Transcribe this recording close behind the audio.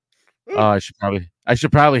Oh, I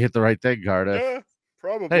should probably hit the right thing, Cardiff. Yeah,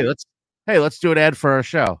 probably. Let's do an ad for our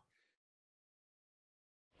show.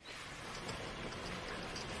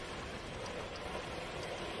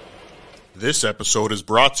 This episode is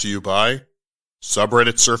brought to you by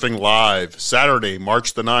Subreddit Surfing Live, Saturday,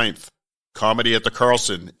 March the 9th. Comedy at the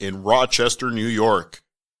Carlson in Rochester, New York.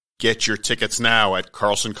 Get your tickets now at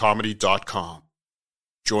carlsoncomedy.com.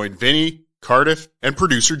 Join Vinny, Cardiff, and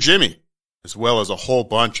producer Jimmy, as well as a whole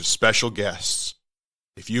bunch of special guests.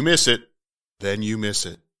 If you miss it, then you miss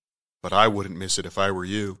it. But I wouldn't miss it if I were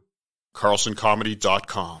you.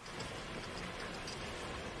 carlsoncomedy.com.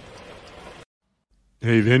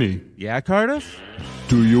 Hey, Vinny. Yeah, Cardiff?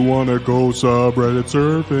 Do you want to go subreddit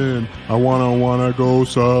surfing? I wanna go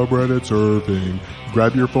subreddit surfing.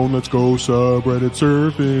 Grab your phone, let's go subreddit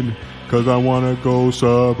surfing. 'Cause I wanna go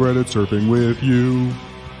subreddit surfing with you.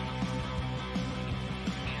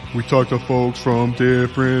 We talk to folks from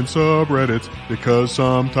different subreddits because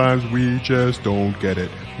sometimes we just don't get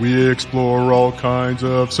it. We explore all kinds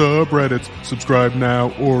of subreddits. Subscribe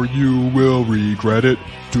now or you will regret it.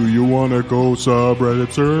 Do you want to go subreddit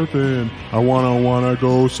surfing? I wanna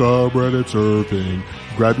go subreddit surfing.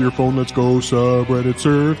 Grab your phone, let's go subreddit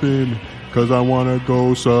surfing. 'Cause I wanna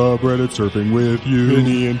go subreddit surfing with you.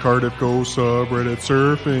 Vinny and Cardiff go subreddit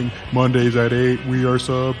surfing. Mondays at 8 we are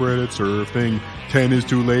subreddit surfing. 10 is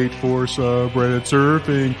too late for subreddit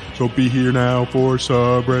surfing. So be here now for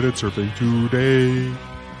subreddit surfing today.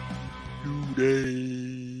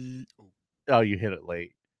 Oh, you hit it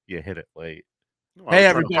late. No, Hey, I was trying to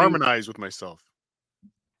everybody. harmonize with myself.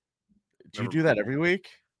 Do you do that every week?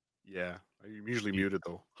 Yeah, I'm usually muted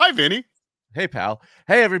though. Hi, Vinny. Hey, pal.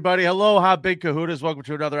 Hey, everybody. Aloha, big kahunas. Welcome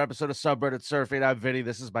to another episode of Subreddit Surfing. I'm Vinny.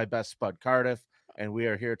 This is my best bud, Cardiff. And we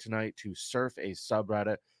are here tonight to surf a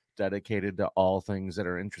subreddit dedicated to all things that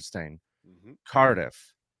are interesting. Mm-hmm.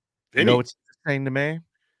 Cardiff. Vinny. You know what's interesting to me?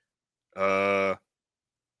 I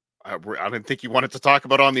didn't think you wanted to talk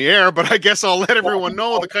about on the air, but I guess I'll let everyone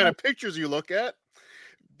know the kind of pictures you look at.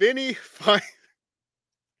 Vinny, fine.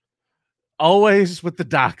 Always with the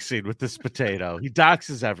doxing with this potato. He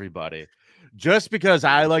doxes everybody. Just because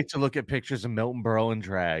I like to look at pictures of Milton Berle and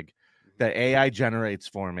drag that AI generates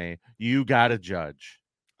for me, you got to judge.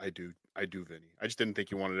 I do, Vinny. I just didn't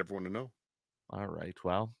think you wanted everyone to know. All right.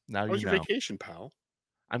 Well, now How was you your know. vacation, pal?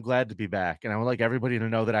 I'm glad to be back. And I would like everybody to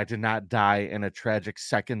know that I did not die in a tragic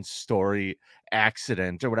second story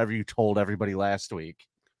accident or whatever you told everybody last week.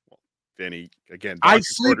 Vinny, again, I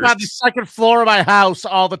sleep on the second floor of my house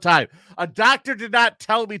all the time. A doctor did not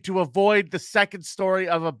tell me to avoid the second story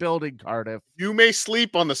of a building, Cardiff. You may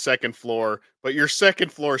sleep on the second floor, but your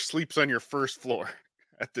second floor sleeps on your first floor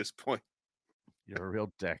at this point. You're a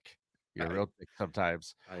real dick. You're a real dick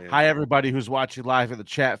sometimes. I Hi, everybody who's watching live in the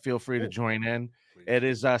chat. Feel free to join in. Please. It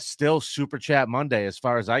is still Super Chat Monday, as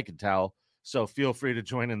far as I can tell. So feel free to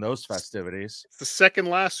join in those festivities. It's the second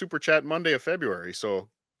last Super Chat Monday of February, so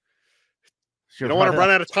you don't want to run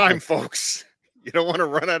out of time, folks. You don't want to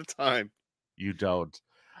run out of time. You don't.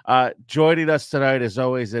 Joining us tonight, as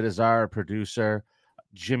always, it is our producer,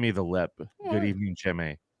 Jimmy the Lip. Good evening,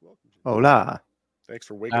 Jimmy. Hola. Thanks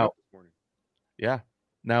for waking up this morning. Yeah.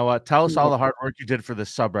 Now, tell us all the hard work you did for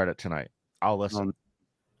this subreddit tonight. I'll listen.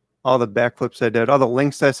 All the backflips I did, all the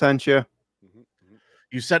links I sent you.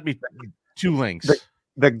 You sent me 2 links.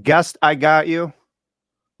 The guest I got you.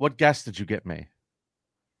 What guest did you get me?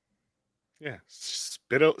 Yeah.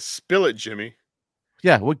 Spill it, Jimmy.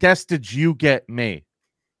 Yeah. What guest did you get me?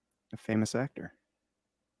 A famous actor.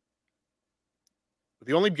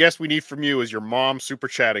 The only guest we need from you is your mom super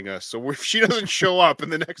chatting us. So if she doesn't show up in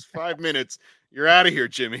the next 5 minutes, you're out of here,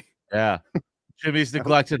 Jimmy. Yeah. Jimmy's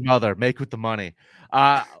neglected mother. Make with the money.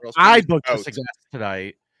 I booked us a guest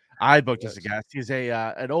tonight. Us a guest. He's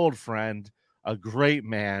an old friend, a great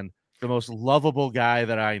man, the most lovable guy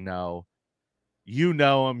that I know. You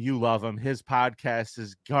know him. You love him. His podcast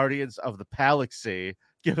is Guardians of the Galaxy.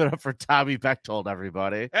 Give it up for Tommy Bechtold,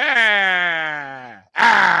 everybody. That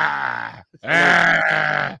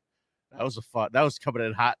was a fun. That was coming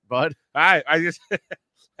in hot, bud. I just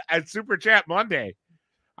at Super Chat Monday.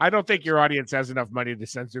 I don't think your audience has enough money to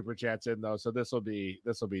send super chats in though, so this will be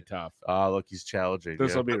tough. Oh, look, he's challenging.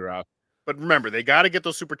 This will be rough. But remember, they got to get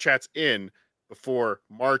those super chats in before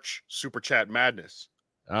March Super Chat Madness.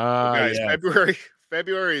 Guys, yeah.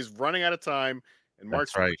 February is running out of time, and March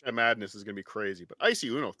Super Chat Madness is going to be crazy. But Icy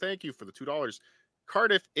Uno, thank you for the $2.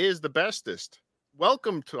 Cardiff is the bestest.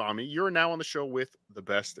 Welcome, Tommy. You're now on the show with the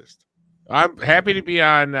bestest. I'm happy to be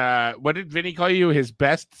on. What did Vinny call you? His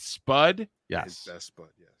best spud? Yes. His best spud,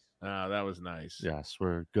 yes. Oh, that was nice. Yes,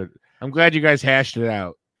 we're good. I'm glad you guys hashed it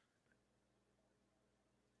out.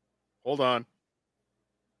 Hold on.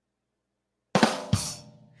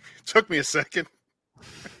 Took me a second.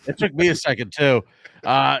 It took me a second too. You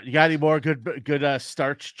got any more good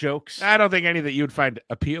starch jokes? I don't think any that you'd find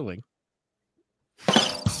appealing.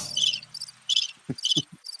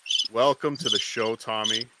 Welcome to the show,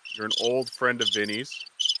 Tommy. You're an old friend of Vinny's.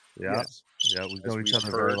 Yeah. Yes. Yeah, we've As known each we've other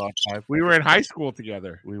a very heard. long time. We were in high school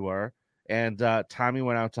together. We were. And Tommy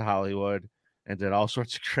went out to Hollywood and did all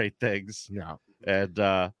sorts of great things. Yeah.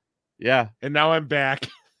 And yeah. And now I'm back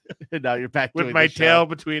And now you're back with doing my the show. tail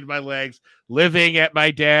between my legs, living at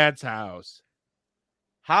my dad's house.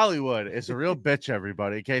 Hollywood is a real bitch,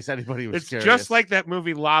 everybody, in case anybody was It's curious. just like that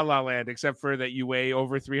movie La La Land, except for that you weigh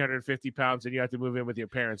over 350 pounds and you have to move in with your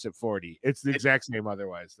parents at 40. It's the exact same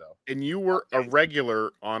otherwise, though. And you were a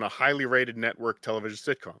regular on a highly rated network television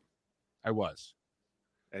sitcom. I was.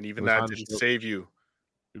 And even Was that on the didn't show. save you.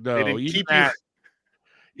 No, They didn't even keep that,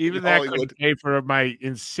 you even in that Hollywood. couldn't pay for my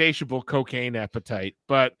insatiable cocaine appetite.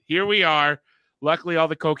 But here we are. Luckily, all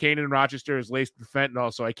the cocaine in Rochester is laced with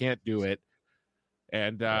fentanyl, so I can't do it.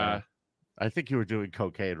 And I think you were doing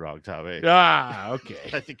cocaine wrong, Tommy. okay.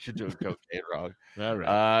 I think you're doing cocaine wrong. All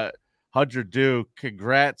right. 100 Duke,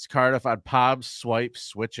 congrats, Cardiff, on Palm swipe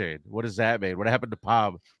switching. What does that mean? What happened to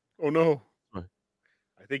Palm? Oh, no. What?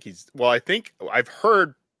 I think I've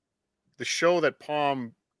heard the show that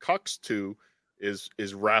Palm cucks to is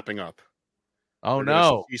wrapping up. Oh, They're gonna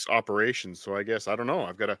no. cease operations. So I guess, I don't know.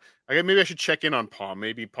 Maybe I should check in on Palm.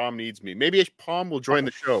 Maybe Palm needs me. Maybe Palm will join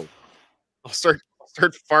the show. I'll start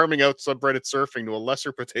farming out subreddit surfing to a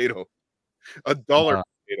lesser potato, a dollar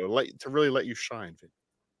potato, to really let you shine.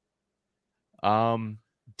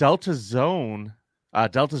 Delta Zone,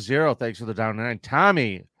 Delta Zero, thanks for the down 9.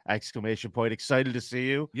 Tommy, exclamation point, excited to see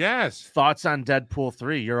you. Yes. Thoughts on Deadpool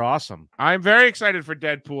 3? You're awesome. I'm very excited for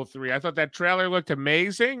Deadpool 3. I thought that trailer looked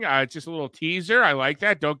amazing. It's just a little teaser. I like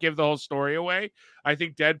that. Don't give the whole story away. I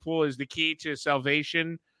think Deadpool is the key to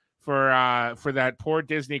salvation for that poor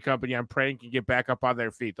Disney company. I'm praying can get back up on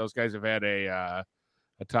their feet. Those guys have had a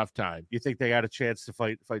tough time. You think they got a chance to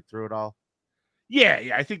fight through it all?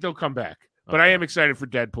 Yeah, I think they'll come back. But I am excited for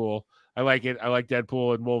Deadpool. I like it. I like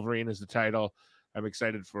Deadpool and Wolverine as the title. I'm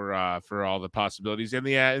excited for all the possibilities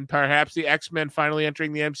and perhaps the X-Men finally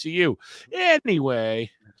entering the MCU.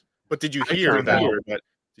 Anyway, but did you hear that?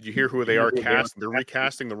 Did you hear who they are casting? They're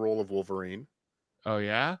recasting the role of Wolverine. Oh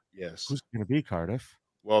yeah? Yes. Who's going to be Cardiff?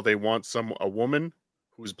 Well, they want a woman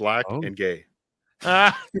who's black and gay.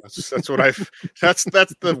 That's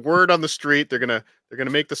the word on the street. They're gonna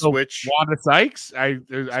make the switch. Wanda Sykes? I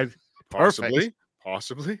possibly. All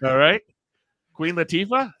right. Queen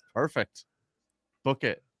Latifah? Perfect. Book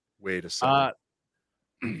it. Wait a second.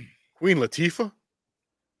 Queen Latifah?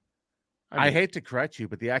 I hate to correct you,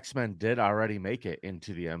 but the X-Men did already make it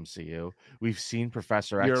into the MCU. We've seen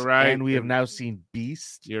Professor X. You're right. And we have now seen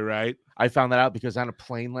Beast. You're right. I found that out because on a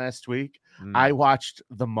plane last week, I watched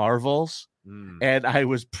The Marvels, and I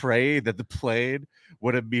was praying that the plane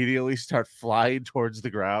would immediately start flying towards the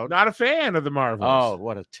ground. Not a fan of The Marvels. Oh,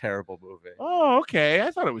 what a terrible movie. Oh, okay.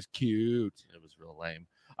 I thought it was cute. It was real lame.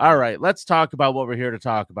 All right, let's talk about what we're here to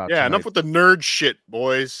talk about. Yeah, tonight. enough with the nerd shit,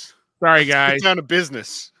 boys. Sorry, guys. Get down to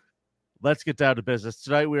business. Let's get down to business.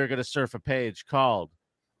 Tonight we are going to surf a page called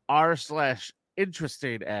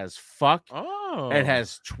r/interestingasF. Oh. It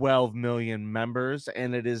has 12 million members,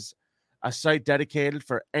 and it is a site dedicated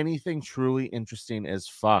for anything truly interesting as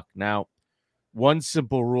fuck. Now, one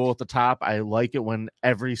simple rule at the top. I like it when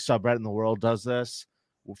every subreddit in the world does this.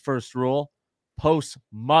 First rule, posts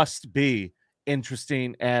must be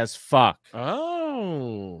interesting as fuck.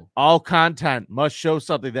 Oh. All content must show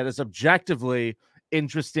something that is objectively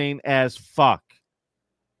interesting as fuck.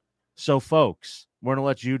 So, folks, we're going to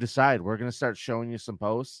let you decide. We're going to start showing you some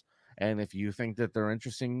posts. And if you think that they're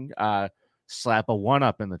interesting, slap a 1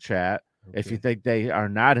 up in the chat. Okay. If you think they are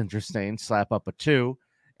not interesting, slap up a 2.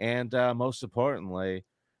 And most importantly,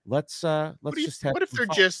 let's just have. What if they're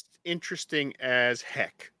fun. just interesting as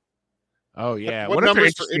heck? Oh yeah. What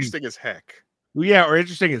numbers for interesting as heck? Yeah, or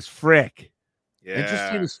interesting as frick. Yeah.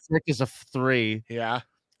 Interesting as frick is a 3. Yeah.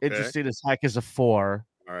 Interesting as heck is a 4.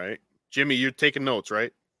 All right, Jimmy, you're taking notes,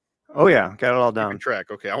 right? Oh yeah, got it all down. Track.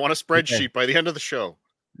 Okay, I want a spreadsheet by the end of the show.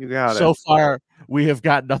 You got it. So far, we have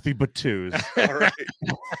got nothing but 2s. All right.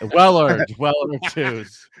 Well earned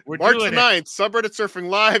 2s. We're March doing 9th, subreddit surfing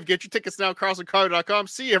live. Get your tickets now, CarlsonCarter.com.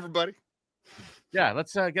 See you, everybody. Yeah,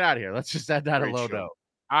 let's get out of here. Let's just end on a low note.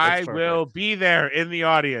 I will be there in the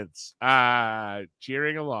audience,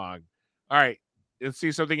 cheering along. All right, let's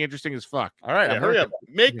see something interesting as fuck. All right, hurry up.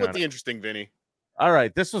 Make with the interesting, Vinny. All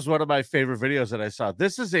right, this was one of my favorite videos that I saw.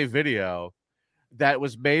 This is a video that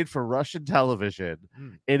was made for Russian television.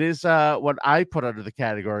 It is what I put under the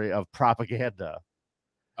category of propaganda.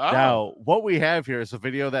 Oh. Now, what we have here is a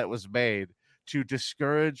video that was made to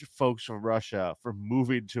discourage folks from Russia from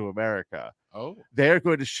moving to America. Oh. They're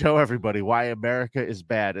going to show everybody why America is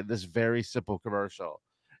bad in this very simple commercial.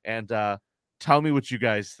 And tell me what you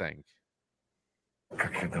guys think.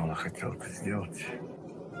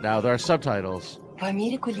 Now, there are subtitles.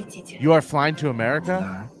 You are flying to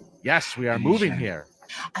America? Yes, we are moving here.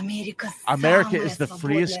 America is the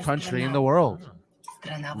freest country in the world.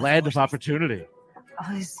 Land of opportunity.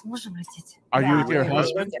 Are you with your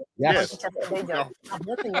husband? Yes.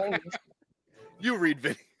 You read,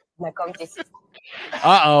 Vinny.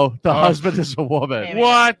 Uh-oh, the husband is a woman.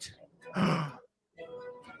 What?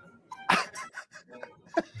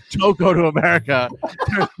 Don't go to America.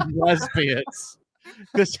 There's lesbians.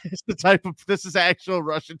 This is actual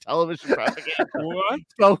Russian television propaganda. What?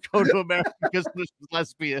 Don't go to America because there's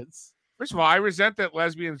lesbians. First of all, I resent that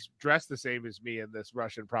lesbians dress the same as me in this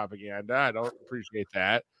Russian propaganda. I don't appreciate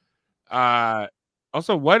that.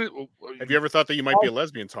 Also, what have you ever thought that you might be a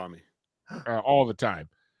lesbian, Tommy? All the time.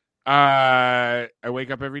 I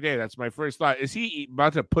wake up every day. That's my first thought. Is he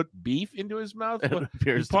about to put beef into his mouth?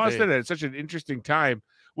 He paused it at such an interesting time.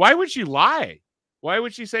 Why would she lie? Why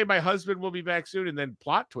would she say my husband will be back soon and then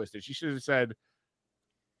plot twist it? She should have said,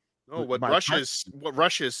 "No, what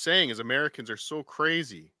Russia is saying is Americans are so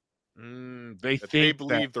crazy. They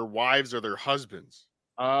believe their wives are their husbands.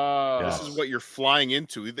 Oh, this is what you're flying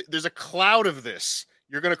into. There's a cloud of this.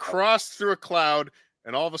 You're going to cross through a cloud,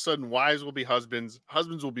 and all of a sudden, wives will be husbands,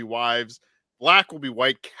 husbands will be wives, black will be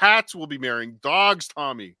white, cats will be marrying dogs.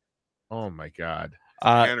 Tommy, oh my God,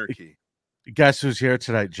 anarchy. Guess who's here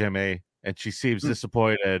tonight, Jimmy? And she seems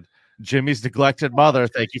disappointed. Jimmy's neglected mother.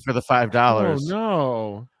 Thank you for the $5. Oh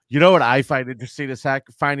no. You know what I find interesting is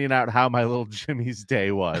finding out how my little Jimmy's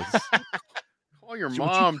day was. Call your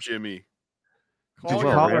mom, Jimmy. Did you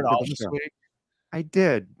call her all this week? I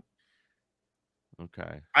did.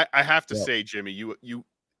 Okay. I have to say, Jimmy, you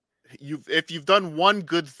if you've done one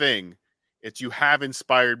good thing, it's you have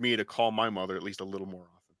inspired me to call my mother at least a little more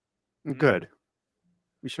often. Good.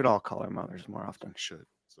 We should all call our mothers more often. We should.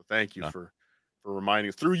 So thank you for reminding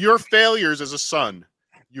us. Through your failures as a son,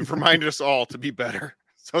 you've reminded us all to be better.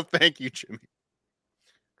 So thank you, Jimmy.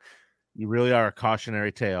 You really are a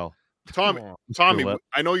cautionary tale. Tommy,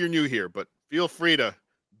 I know you're new here, but feel free to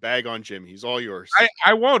bag on Jimmy. He's all yours.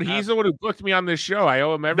 I won't. He's the one who booked me on this show. I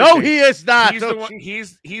owe him everything. No, he is not.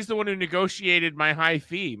 He's the one who negotiated my high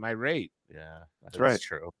fee, my rate. Yeah, that's right.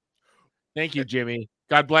 True. Thank you, Jimmy.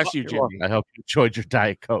 God bless you, Jimmy. I hope you enjoyed your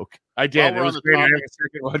Diet Coke. I did. It was great. I have a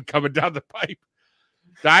second one coming down the pipe.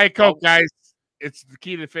 Diet Coke, guys. It's the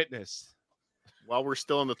key to fitness. While we're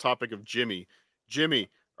still on the topic of Jimmy,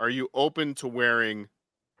 are you open to wearing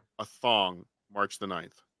a thong March the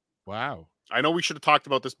 9th? Wow. I know we should have talked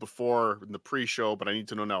about this before in the pre-show, but I need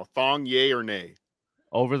to know now. Thong, yay or nay?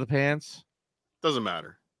 Over the pants? Doesn't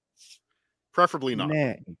matter. Preferably not.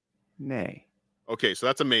 Nay. Okay, so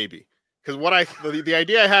that's a maybe. Because the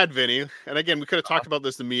idea I had, Vinny, and again, we could have talked about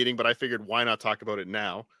this in the meeting, but I figured why not talk about it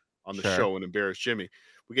now on the show and embarrass Jimmy.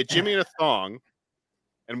 We get Jimmy in a thong,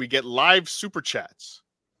 and we get live super chats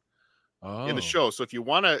in the show. So if you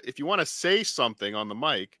wanna say something on the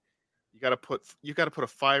mic, you gotta put a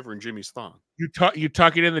 $5 in Jimmy's thong. You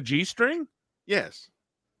tuck it in the G string? Yes.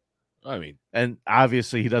 I mean, and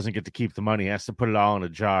obviously he doesn't get to keep the money. He has to put it all in a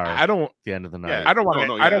jar. At the end of the night. Yeah, I don't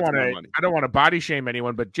want to body shame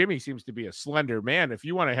anyone, but Jimmy seems to be a slender man. If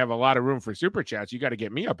you want to have a lot of room for super chats, you got to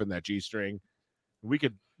get me up in that G string. We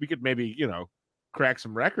could maybe crack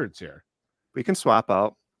some records here. We can swap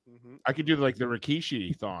out. Mm-hmm. I could do like the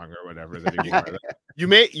Rikishi thong or whatever that he wore.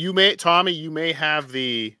 You may, Tommy. You may have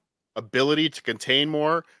the ability to contain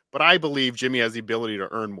more, but I believe Jimmy has the ability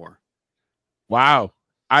to earn more. Wow.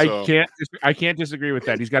 I can't disagree with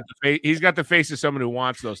that. He's got the face of someone who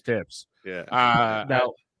wants those tips. Yeah.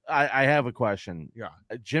 Now I have a question. Yeah.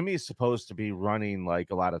 Jimmy is supposed to be running like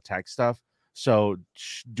a lot of tech stuff. So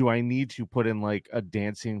do I need to put in like a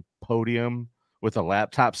dancing podium with a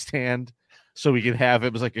laptop stand so we can have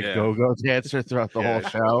him as like a go-go dancer throughout the whole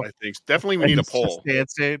show? I think definitely we need a pole.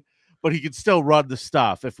 Dancing, but he can still run the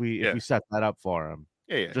stuff if we set that up for him.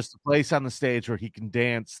 Yeah. Just a place on the stage where he can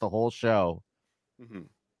dance the whole show. Mm-hmm.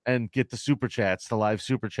 And get the super chats, the live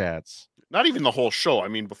super chats. Not even the whole show. I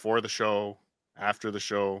mean, before the show, after the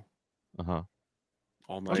show. All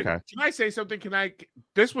night. Okay. Can I say something?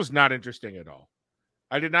 This was not interesting at all.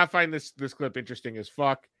 I did not find this clip interesting as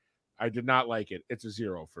fuck. I did not like it. It's a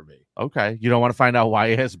 0 for me. Okay. You don't want to find out why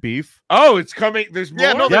he has beef? Oh, it's coming. There's more?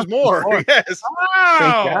 Yeah, no, there's more. Yes. Wow.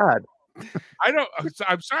 Thank God. I don't.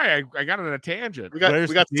 I'm sorry. I got on a tangent. We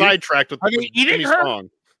got sidetracked with Are they eating Jimmy's her? song.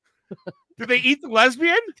 Did they eat the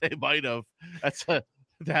lesbian? They might have.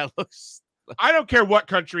 That looks. I don't care what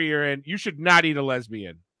country you're in. You should not eat a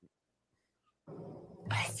lesbian.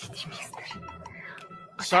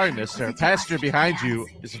 Sorry, mister. Passenger behind you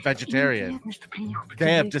is a vegetarian.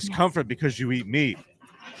 They have discomfort because you eat meat.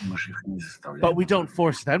 But we don't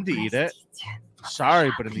force them to eat it.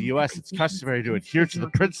 Sorry, but in the U.S., it's customary to adhere to the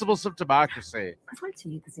principles of democracy.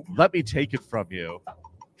 Let me take it from you.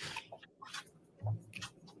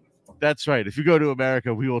 That's right. If you go to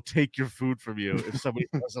America, we will take your food from you if somebody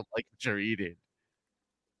doesn't like what you're eating.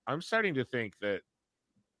 I'm starting to think that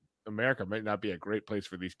America might not be a great place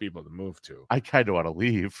for these people to move to. I kind of want to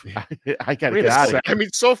leave. I got to get out of here. I mean,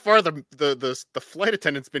 so far the flight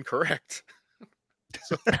attendant's been correct.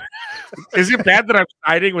 So, is it bad that I'm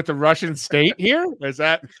siding with the Russian state here?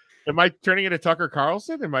 Am I turning into Tucker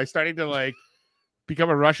Carlson? Am I starting to become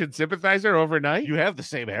a Russian sympathizer overnight? You have the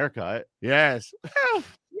same haircut. Yes. Well,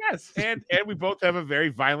 yes. And we both have a very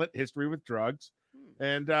violent history with drugs.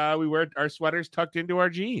 And we wear our sweaters tucked into our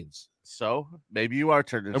jeans. So maybe you are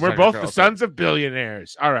turning. And we're both the sons of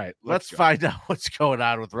billionaires. All right. Let's find out what's going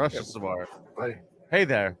on with Russia some more. Hey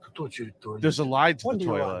there. There's a line to the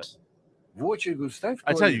toilet.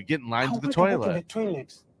 I tell you, get in line to the toilet.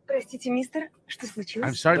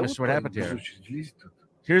 I'm sorry, mister. What happened here?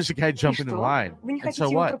 Here's a guy jumping in line. And so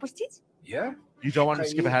what? You don't want to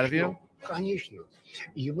skip ahead of you?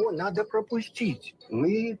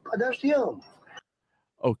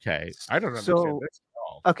 Okay. I don't understand this at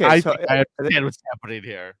all. Okay, I so understand what's happening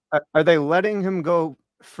here. Are they letting him go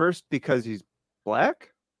first because he's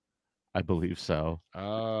black? I believe so.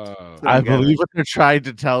 Oh. I believe what they're trying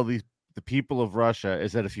to tell the people of Russia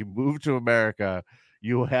is that if you move to America,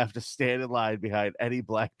 you will have to stand in line behind any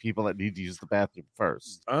black people that need to use the bathroom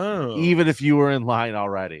first. Oh. Even if you were in line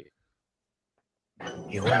already.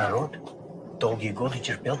 Его народ долгие годы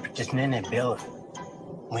терпел притеснение белых.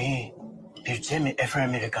 Мы перед всеми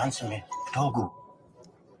афроамериканцами в долгу.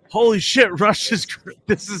 Holy shit, Russia's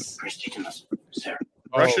this is Простите нас, sir.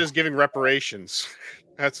 Russia is giving reparations.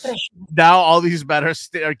 That's now all these men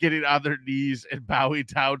are getting on their knees and bowing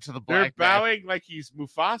down to the black They're bowing like he's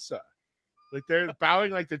Mufasa. Like they're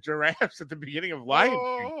bowing like the giraffes at the beginning of Lion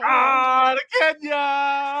King. Ah, to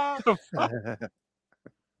Kenya!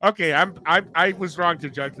 Okay, I was wrong to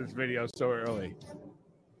judge this video so early.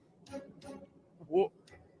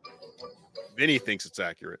 Vinny thinks it's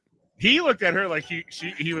accurate. He looked at her like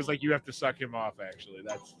he was like, you have to suck him off. Actually,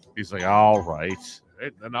 He's like, all right,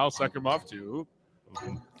 then I'll suck him off too.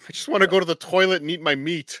 I just want to go to the toilet and eat my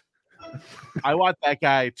meat. I want that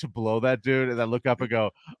guy to blow that dude and then look up and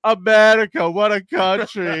go, America, what a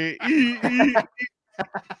country. In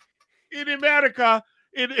America,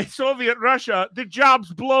 in Soviet Russia, the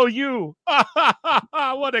jobs blow you.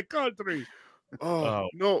 What a country. Oh,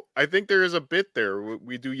 no, I think there is a bit there.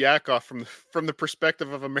 We do Yakov from the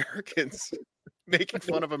perspective of Americans, making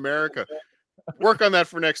fun of America. Work on that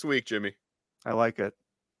for next week, Jimmy. I like it.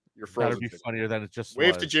 You're frozen. That'd be funnier than it just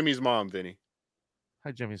Wave was. to Jimmy's mom, Vinny.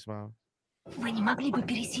 Hi, Jimmy's mom. Вы не могли бы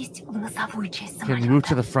пересесть в носовую часть Can you move to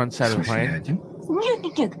самолета? the front side of the plane?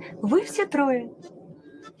 Нет, вы все трое.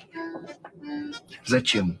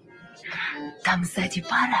 Зачем? Там сзади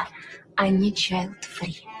пара, а не child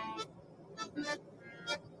free.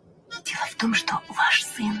 Дело в том, что ваш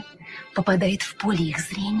сын попадает в поле их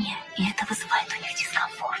зрения, и это вызывает у них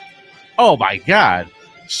дискомфорт. Oh my god.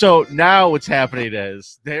 So now what's happening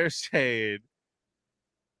is they're saying,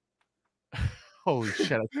 holy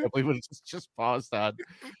shit, I can't believe it's just paused on.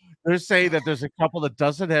 They're saying that there's a couple that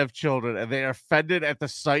doesn't have children and they are offended at the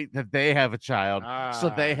sight that they have a child. So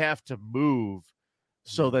they have to move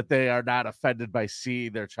so that they are not offended by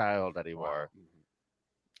seeing their child anymore.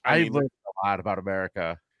 I learned a lot about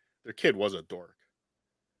America. Their kid was a dork.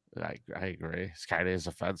 I agree. It's kind of is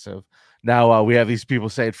offensive. Now we have these people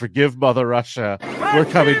saying, forgive Mother Russia. We're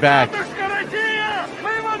coming back.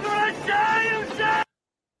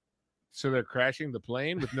 So they're crashing the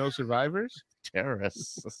plane with no survivors?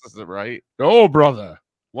 Terrorists. This isn't right. No, brother.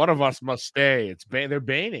 One of us must stay. They're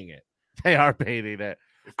baiting it. They are baiting it.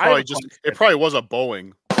 It probably was a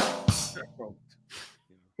Boeing.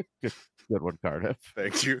 Good one, Cardiff.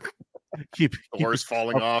 Thank you. Keep doors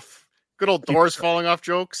falling off. Good old doors falling off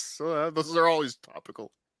jokes. Those are always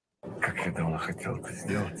topical.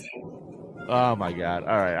 Oh my god.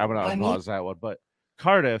 All right, I'm gonna pause that one. But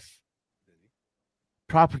Cardiff,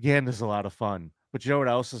 propaganda is a lot of fun. But you know what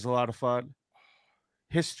else is a lot of fun?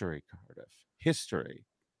 History, Cardiff. History.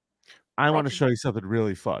 I want to show you something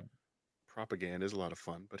really fun. Propaganda is a lot of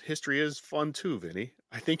fun, but history is fun too, Vinny.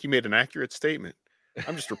 I think you made an accurate statement.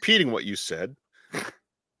 I'm just repeating what you said.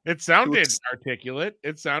 It sounded articulate.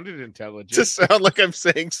 It sounded intelligent. To sound like I'm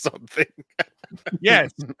saying something.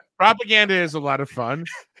 Yes, propaganda is a lot of fun,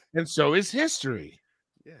 and so is history.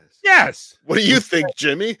 Yes. Yes. What do you think,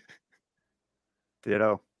 Jimmy?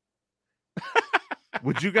 Ditto.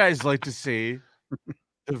 Would you guys like to see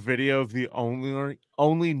the video of the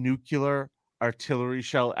only nuclear artillery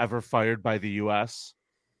shell ever fired by the U.S.?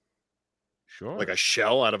 Sure. Like a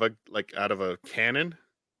shell out of a cannon?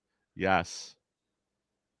 Yes.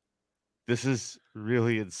 This is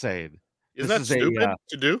really insane. Isn't that stupid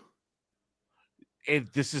to do?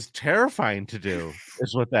 This is terrifying to do,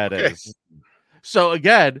 is what that is. So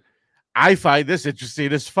again, I find this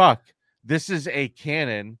interesting as fuck. This is a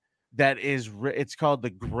cannon that it's called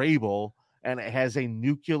the Grable, and it has a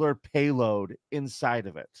nuclear payload inside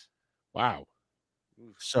of it. Wow.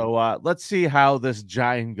 So let's see how this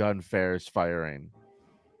giant gun fares firing.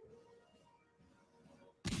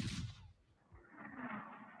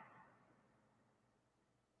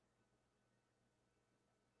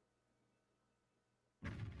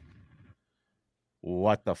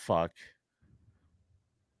 What the fuck?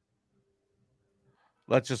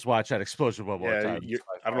 Let's just watch that explosion one more time.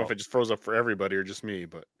 I don't know if it just froze up for everybody or just me,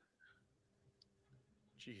 but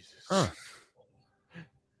Jesus. Huh.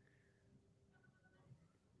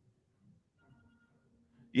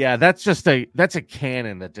 Yeah, that's a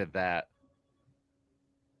cannon that did that.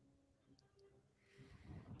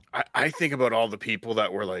 I think about all the people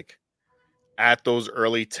that were like at those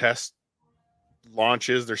early test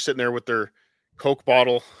launches. They're sitting there with their Coke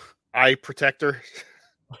bottle eye protector.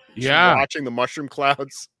 Yeah. Watching the mushroom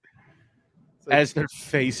clouds. Like, as their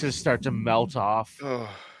faces start to melt off. Oh.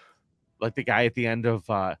 Like the guy at the end of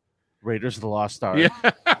Raiders of the Lost Ark.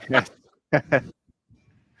 Yeah.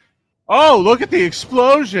 Oh, look at the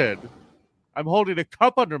explosion. I'm holding a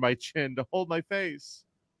cup under my chin to hold my face.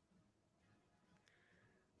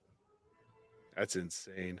 That's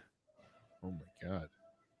insane. Oh my God.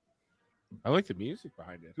 I like the music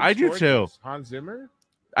behind it. I do too. Hans Zimmer?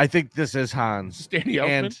 I think this is Hans. Danny Elfman?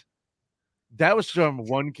 And that was from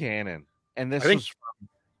one cannon. And this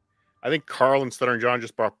I think Carl and Stuttering John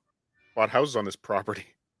just bought houses on this property.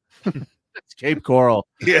 It's Cape Coral.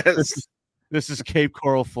 Yes. This is Cape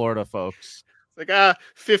Coral, Florida, folks. It's like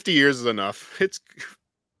 50 years is enough. It's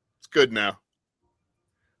good now.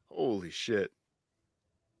 Holy shit.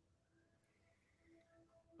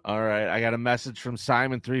 All right, I got a message from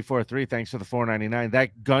Simon343. Thanks for the $4.99.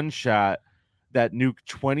 That gunshot that nuked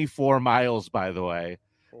 24 miles, by the way.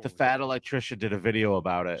 The fat electrician did a video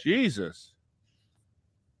about it. Jesus.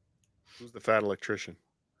 Who's the fat electrician?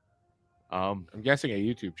 I'm guessing a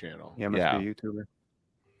YouTube channel. Yeah, must be a YouTuber.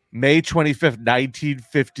 May 25th,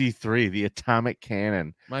 1953, the atomic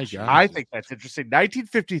cannon. My God. I think that's interesting.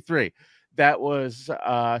 1953. That was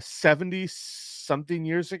 70-something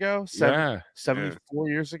years ago. 74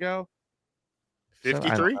 years ago.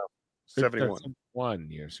 53? 71. 71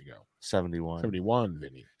 years ago. 71. 71,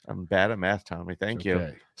 Vinny. I'm bad at math, Tommy. Thank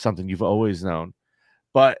you. Something you've always known.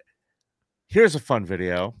 But here's a fun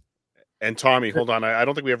video. And Tommy, hold on. I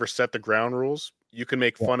don't think we ever set the ground rules. You can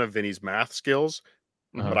make fun of Vinny's math skills,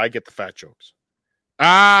 but I get the fat jokes.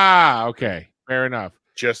 Ah, okay. Fair enough.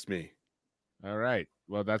 Just me. All right.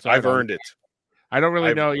 Well, that's I've earned it. I don't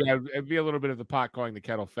really know. Yeah, it'd be a little bit of the pot calling the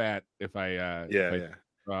kettle fat if I.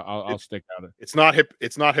 I'll stick out it. It's not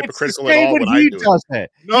hypocritical at all when I do does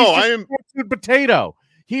it. No, I am potato.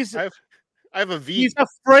 I have a V. He's a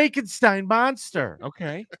Frankenstein monster.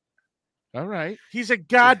 Okay. All right. He's a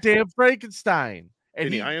goddamn Frankenstein. And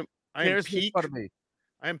Vinny, I am peak.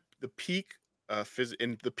 I am the peak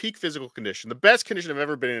in the peak physical condition, the best condition I've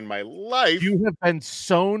ever been in my life. You have been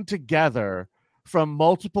sewn together from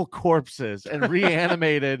multiple corpses and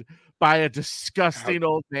reanimated by a disgusting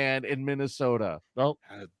old man in Minnesota. Oh,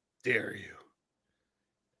 how dare you?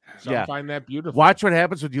 I find that beautiful. Watch what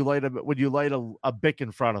happens when you light a bic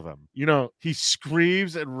in front of him. You know, he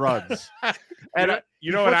screams and runs. And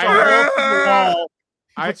you know what I heard?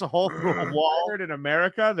 He puts a hole through a wall. I heard in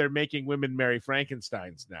America they're making women marry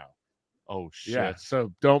Frankensteins now. Oh shit! Yeah,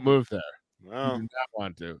 so don't move there. Well, you do not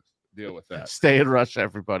want to deal with that. Stay in Russia,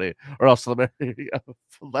 everybody, or else they'll marry a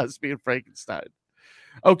lesbian Frankenstein.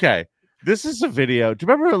 Okay, this is a video. Do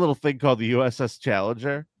you remember a little thing called the USS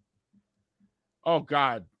Challenger? Oh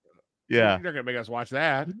God. Yeah. You're not gonna make us watch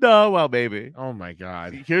that. No, well, maybe. Oh my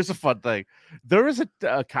God. Here's a fun thing. There is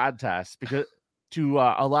a contest because to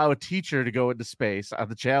allow a teacher to go into space on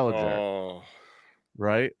the Challenger.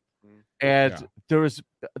 Right? And there was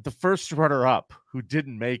the first runner-up who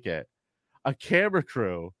didn't make it. A camera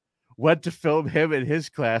crew went to film him and his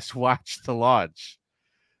class watch the launch.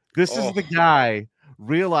 This is the guy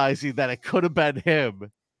realizing that it could have been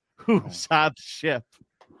him who was on the ship,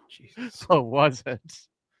 but wasn't.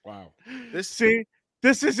 Wow. This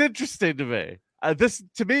is interesting to me.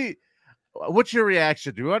 To me, what's your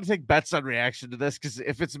reaction? Do you want to take bets on reaction to this? Because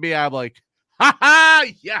if it's me, I'm like, ha ha,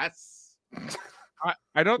 yes.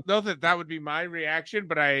 I don't know that would be my reaction,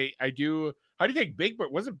 but I do. How do you think Big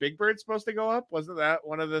Bird? Wasn't Big Bird supposed to go up? Wasn't that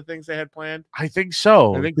one of the things they had planned? I think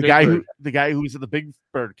so. I think the guy who was in the Big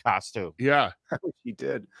Bird costume. Yeah, he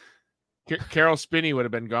did. Carol Spinney would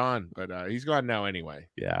have been gone, but he's gone now anyway.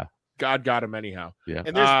 Yeah, God got him anyhow. Yeah,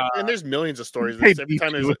 and there's millions of stories. Every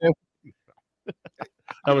time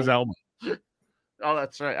that was Elmo. Oh,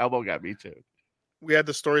 that's right. Elmo got me too. We had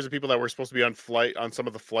the stories of people that were supposed to be on some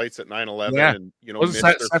of the flights at 9/11, and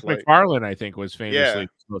Seth MacFarlane, I think, was famously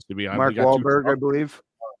supposed to be on. Mark Wahlberg, I believe.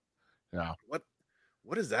 Yeah. What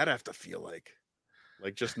does that have to feel like?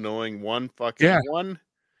 Like just knowing one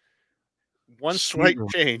one slight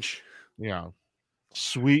change. Yeah.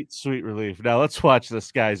 Sweet relief. Now let's watch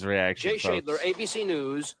this guy's reaction. Jay Shadler, ABC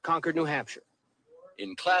News, Concord, New Hampshire.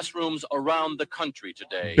 In classrooms around the country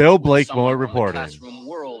today, Bill Blakemore reporting. Classroom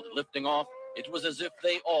world lifting off. It was as if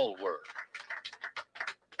they all were.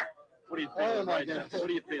 What are you feeling right now? What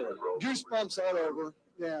are you feeling? Goosebumps all over.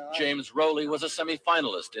 Yeah. James Rowley was a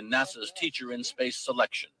semifinalist in NASA's Teacher in Space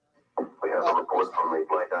selection. We have a report from the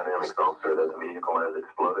flight dynamics officer that the vehicle has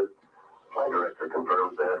exploded. My director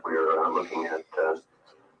confirms that. We are looking at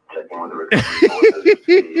checking with the recovery forces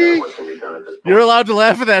to see what can be done at this point. You're allowed to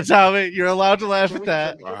laugh at that, Tommy. You're allowed to laugh at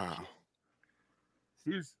that. Wow.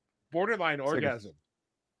 He's borderline orgasm.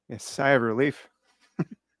 Yes, sigh of relief.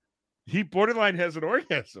 He borderline has an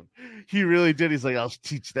orgasm. He really did. He's like, I'll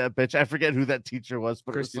teach that bitch. I forget who that teacher was,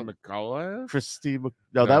 but Christy McCullough?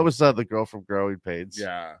 No, that was the girl from Growing Pains.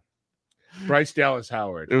 Yeah. Bryce Dallas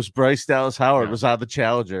Howard. It was Bryce Dallas Howard was on the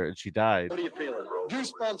Challenger, and she died. What are you feeling,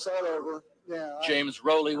 Goosebumps all over. Yeah. James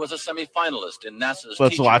Rowley was a semifinalist in NASA's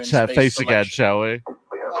Let's Teacher watch in that Space face selection. again, shall we?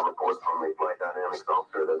 We have a report from the flight dynamics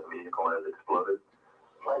officer that the vehicle has exploded.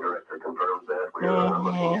 My director confirms that. We are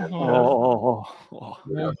looking at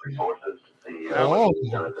recovery forces to see what can be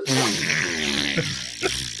done at this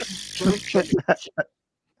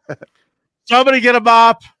point. Somebody get a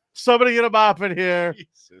mop. Somebody get a mop in here.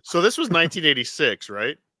 So this was 1986,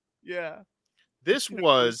 right? Yeah. This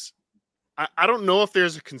was, I don't know if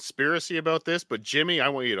there's a conspiracy about this, but Jimmy, I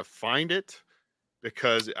want you to find it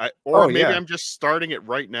because I'm just starting it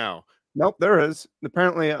right now. Nope, there is.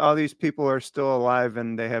 Apparently, all these people are still alive,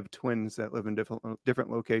 and they have twins that live in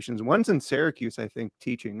different locations. One's in Syracuse, I think,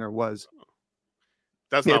 teaching or was.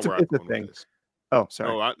 That's not where I'm going with this. Oh, sorry.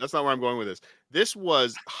 No, that's not where I'm going with this. This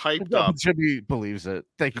was hyped up. Jimmy believes it.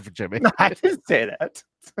 Thank you for Jimmy. No, I didn't say that.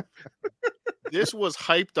 This was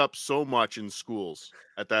hyped up so much in schools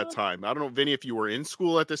at that time. I don't know, Vinny, if you were in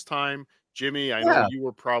school at this time. Jimmy, I know you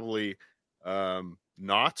were probably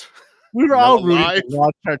not. We were all rooting to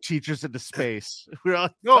launch our teachers into space. We were all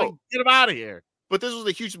get them out of here. But this was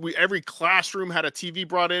a huge. Every classroom had a TV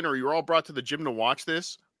brought in, or you were all brought to the gym to watch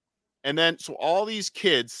this. And then, so all these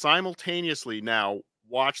kids simultaneously now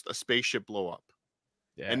watched a spaceship blow up.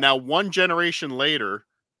 Yeah. And now, one generation later,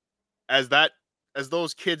 as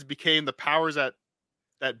those kids became the powers that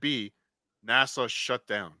be, NASA shut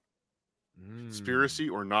down. Conspiracy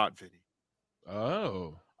or not, Vinny?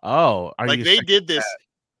 Oh, they did this.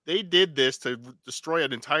 They did this to destroy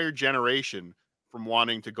an entire generation from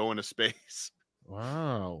wanting to go into space.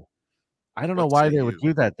 Wow. I don't know why they would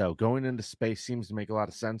do that, though. Going into space seems to make a lot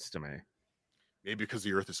of sense to me. Maybe because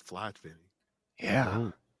the Earth is flat, Vinny. Yeah.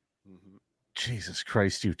 Mm-hmm. Jesus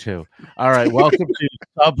Christ, you too. All right, welcome to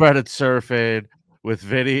Subreddit Surfing with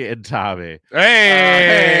Vinny and Tommy.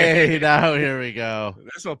 Hey, now here we go.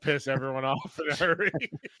 This will piss everyone off in a hurry.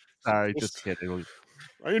 Sorry, just kidding.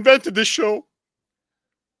 I invented this show.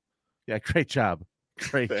 Yeah, great job.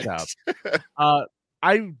 Great job.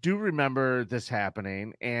 I do remember this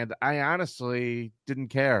happening, and I honestly didn't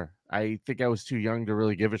care. I think I was too young to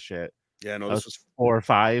really give a shit. Yeah, no, this was 4 or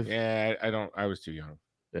 5. Yeah, I was too young.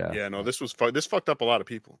 Yeah, no, this fucked up a lot of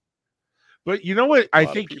people. But you know what I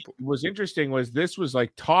think was interesting was this was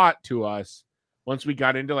like taught to us once we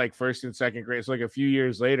got into like first and second grade. So like a few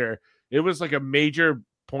years later, it was like a major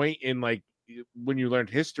point in like when you learned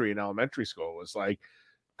history in elementary school was like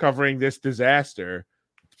covering this disaster.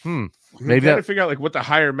 Maybe to figure out like what the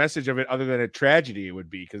higher message of it other than a tragedy would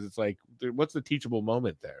be, because it's like, what's the teachable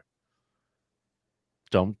moment there?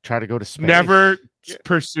 Don't try to go to space. Never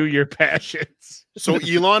pursue your passions. So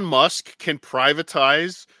Elon Musk can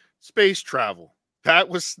privatize space travel. That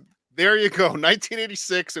was There you go.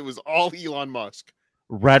 1986. It was all Elon Musk.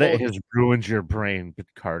 Reddit has ruined your brain,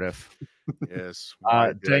 Cardiff. Yes.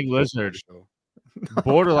 Dang lizard.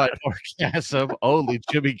 Borderline orgasm. Only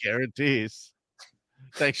Jimmy guarantees.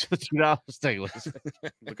 Thanks for $2, Dang lizard.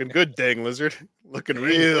 Looking good, Dang lizard. Looking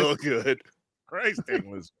real good. Christ,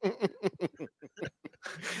 Dang lizard.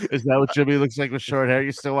 Is that what Jimmy looks like with short hair?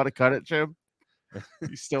 You still want to cut it, Jim?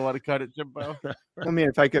 You still want to cut it, Jimbo? I mean,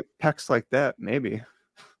 if I get pecs like that, maybe.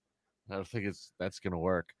 I don't think that's gonna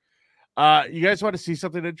work. You guys want to see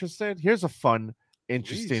something interesting? Here's a fun,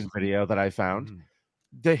 interesting video that I found.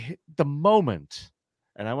 The moment,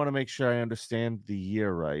 and I want to make sure I understand the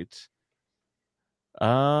year right.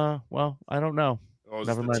 Well, I don't know. Oh, is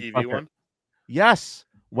Never the mind. TV one? Yes,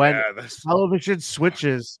 when that's television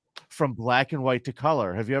switches from black and white to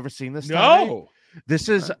color. Have you ever seen this? No. This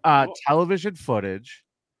is television footage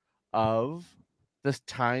of the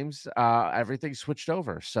times everything switched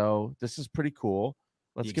over. So this is pretty cool.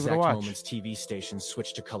 Let's give it a watch. Moments TV stations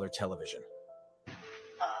switched to color television.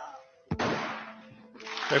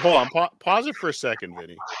 Hey, hold on. Pause it for a second,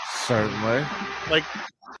 Vinny. Certainly. Like,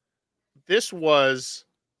 this was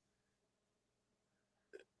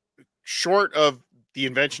short of the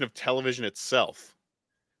invention of television itself,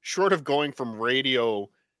 short of going from radio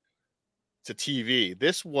to TV.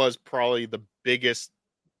 This was probably the biggest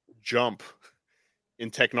jump in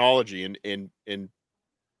technology in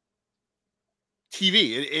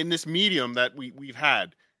TV in this medium that we've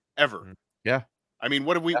had ever. Yeah. I mean,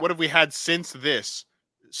 what have we had since this?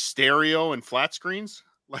 Stereo and flat screens?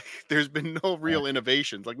 Like, there's been no real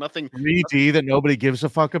innovations. Like, nothing 3D that nobody gives a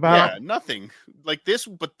fuck about. Yeah, nothing like this.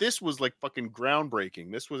 But this was like fucking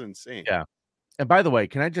groundbreaking. This was insane. Yeah. And by the way,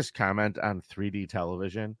 can I just comment on 3D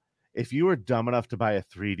television? If you were dumb enough to buy a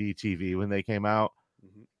 3D TV when they came out,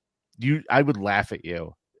 I would laugh at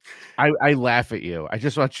you. I laugh at you. I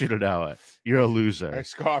just want you to know it. You're a loser. I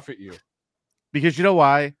scoff at you. Because you know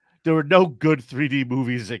why? There were no good 3D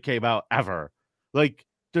movies that came out ever. Like,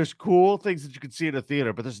 there's cool things that you can see in a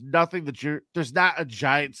theater, but there's nothing there's not a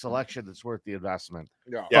giant selection that's worth the investment.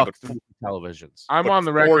 Yeah, but 3D televisions. I'm on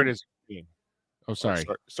the record as. Oh, sorry.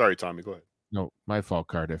 Sorry, Tommy. Go ahead. No, my fault,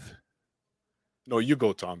 Cardiff. No, you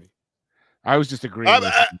go, Tommy. I was just agreeing.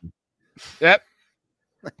 Yep.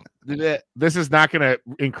 This is not going to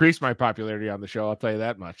increase my popularity on the show. I'll tell you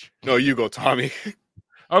that much. No, you go, Tommy.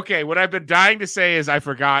 Okay, what I've been dying to say is I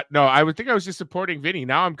forgot. No, I would think I was just supporting Vinny.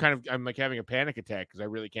 Now I'm like having a panic attack because I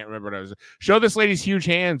really can't remember what I was. Show this lady's huge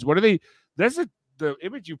hands. What are they? That's the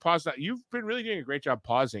image you paused on. You've been really doing a great job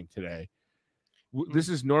pausing today. This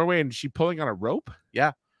is Norway, and she pulling on a rope.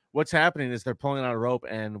 Yeah. What's happening is they're pulling on a rope,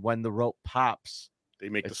 and when the rope pops, they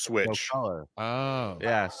make the switch. Color. Oh,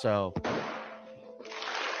 yeah. So,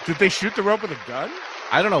 did they shoot the rope with a gun?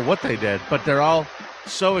 I don't know what they did, but they're all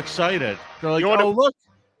so excited. They're like, "Oh, look!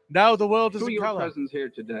 Now the world is in color." Presents here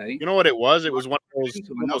today. You know what it was? It was one of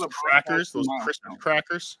those crackers, those Christmas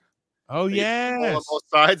crackers. Oh yeah, on both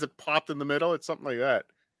sides. It popped in the middle. It's something like that.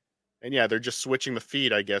 And yeah, they're just switching the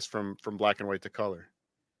feed, I guess, from black and white to color.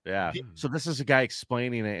 Yeah. So this is a guy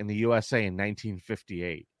explaining it in the USA in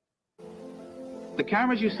 1958. The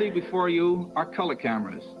cameras you see before you are color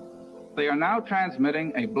cameras. They are now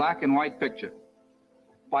transmitting a black and white picture.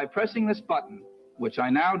 By pressing this button, which I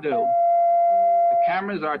now do, the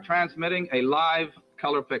cameras are transmitting a live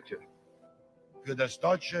color picture. Für das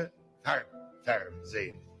deutsche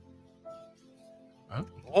Fernsehen. Huh?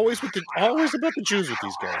 Always about the Jews with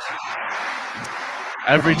these guys.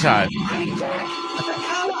 Every time.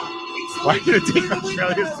 Why did it take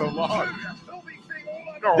Australia so long?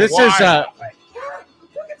 This is How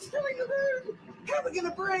are we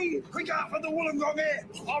gonna breathe? Quick out for the Wollongong air.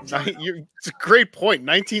 It's a great point.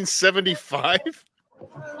 1975.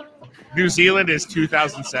 New Zealand is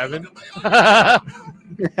 2007.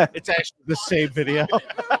 It's actually the same video.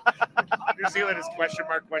 New Zealand is question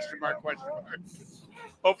mark.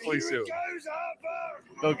 Hopefully soon.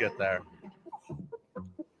 They'll get there.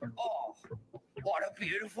 Oh, what a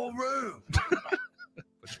beautiful room.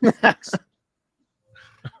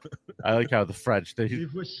 I like how the French, they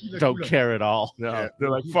don't care at all. No, yeah. They're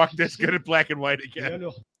like, fuck this, get it black and white again.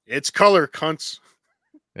 It's color, cunts.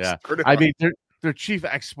 Yeah. I mean, their chief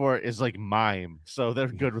export is like mime, so they're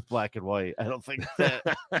good with black and white. I don't think that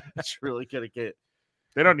it's really going to get.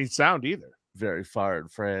 They don't need sound either. Very far in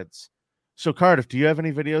France. So, Cardiff, do you have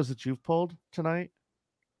any videos that you've pulled tonight?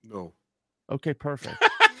 No. Okay, perfect.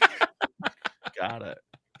 Got it.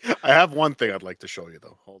 I have one thing I'd like to show you,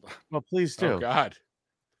 though. Hold on. Well, please do. Oh, God.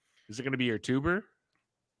 Is it going to be your tuber?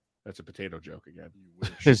 That's a potato joke again.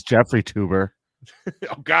 His Jeffrey tuber.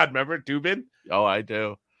 Oh, God. Remember Tubin? Oh, I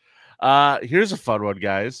do. Here's a fun one,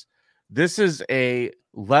 guys. This is a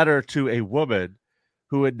letter to a woman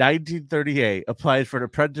who in 1938 applied for an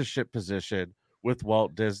apprenticeship position with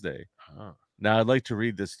Walt Disney. Oh. Now, I'd like to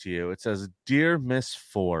read this to you. It says, Dear Miss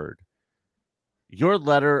Ford, your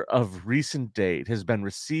letter of recent date has been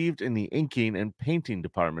received in the inking and painting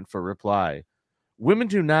department for reply. Women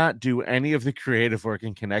do not do any of the creative work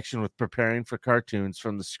in connection with preparing for cartoons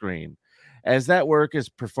from the screen, as that work is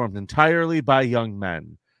performed entirely by young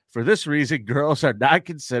men. For this reason, girls are not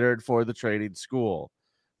considered for the training school.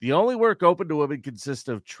 The only work open to women consists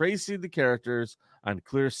of tracing the characters on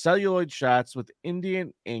clear celluloid shots with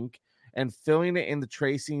Indian ink and filling it in the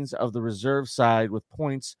tracings of the reserve side with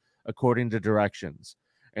points according to directions.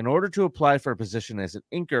 In order to apply for a position as an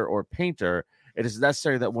inker or painter, it is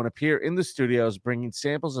necessary that one appear in the studios bringing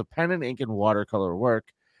samples of pen and ink and watercolor work.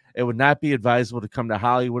 It would not be advisable to come to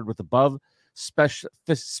Hollywood with above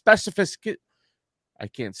specific. I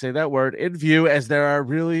can't say that word in view, as there are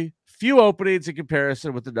really few openings in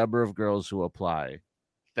comparison with the number of girls who apply.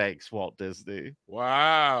 Thanks, Walt Disney.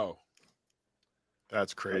 Wow.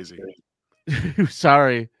 That's crazy.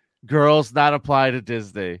 Sorry, girls not apply to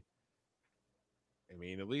Disney. I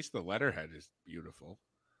mean, at least the letterhead is beautiful.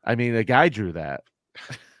 I mean, a guy drew that.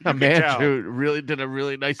 A man really did a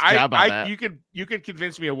really nice job on that. You could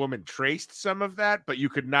convince me a woman traced some of that, but you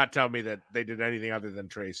could not tell me that they did anything other than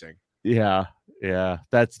tracing. Yeah,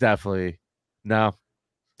 that's definitely no.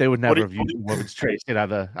 They would never have used a woman's tracing on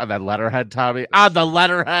that letterhead, Tommy. On the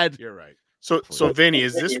letterhead. You're right. So Vinny,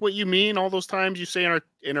 is this what you mean? All those times you say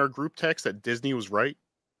in our group text that Disney was right?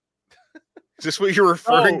 Is this what you're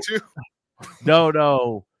referring to?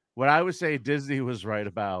 No. What I was saying Disney was right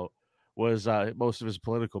about was most of his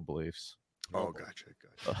political beliefs. Oh, gotcha.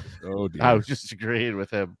 Oh, dear. I was just agreeing with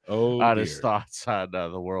him on his thoughts on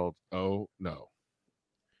the world. Oh, no.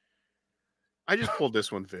 I just pulled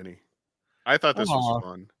this one, Vinny. I thought this was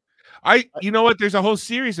fun. You know what? There's a whole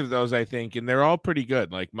series of those, I think, and they're all pretty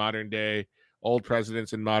good, like modern day, old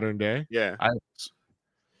presidents in modern day. Yeah.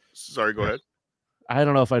 Sorry, go ahead. I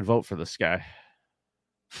don't know if I'd vote for this guy.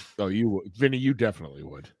 Oh, you would. Vinny, you definitely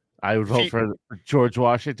would. I would vote for George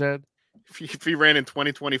Washington. If he ran in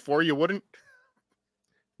 2024, you wouldn't?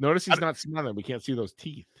 Notice he's not smiling. We can't see those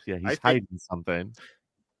teeth. Yeah, he's hiding something.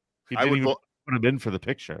 He didn't even put him in for the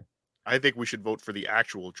picture. I think we should vote for the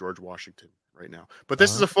actual George Washington right now. But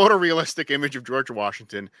this is a photorealistic image of George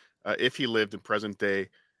Washington if he lived in present day.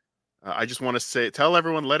 I just want to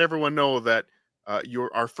let everyone know that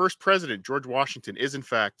our first president, George Washington, is in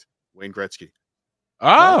fact Wayne Gretzky.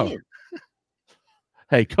 Oh.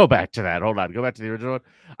 Hey, go back to that. Hold on. Go back to the original one.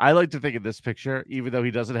 I like to think in this picture, even though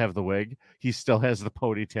he doesn't have the wig, he still has the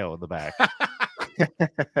ponytail in the back.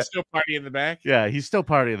 Still party in the back? Yeah, he's still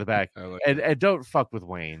party in the back. And don't fuck with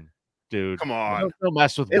Wayne, dude. Come on. Don't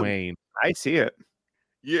mess with Wayne. I see it.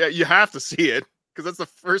 Yeah, you have to see it because that's the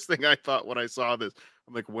first thing I thought when I saw this.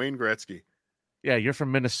 I'm like, Wayne Gretzky. Yeah, you're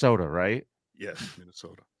from Minnesota, right? Yes,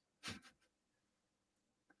 Minnesota. He's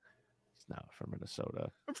not from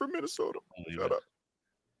Minnesota. I'm from Minnesota. Shut up.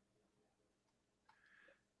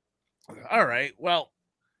 All right. Well,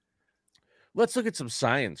 let's look at some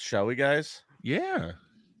science, shall we, guys? Yeah.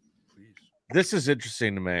 Please. This is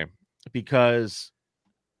interesting to me because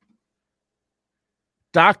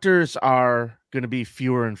doctors are going to be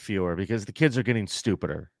fewer and fewer because the kids are getting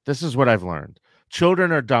stupider. This is what I've learned.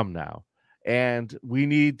 Children are dumb now, and we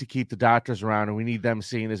need to keep the doctors around, and we need them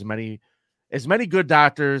seeing as many good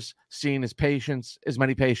doctors, seeing as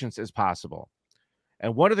many patients as possible.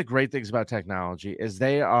 And one of the great things about technology is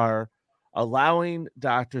they are allowing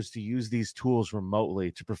doctors to use these tools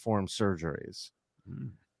remotely to perform surgeries.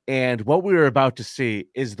 And what we are about to see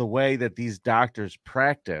is the way that these doctors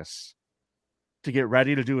practice to get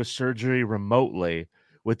ready to do a surgery remotely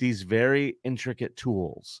with these very intricate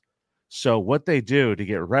tools. So what they do to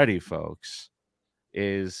get ready, folks,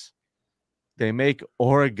 is they make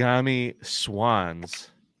origami swans.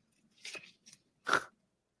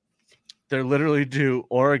 They literally do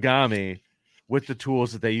origami with the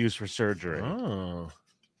tools that they use for surgery. Oh.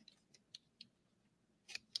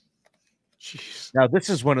 Jeez. Now, this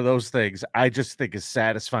is one of those things I just think is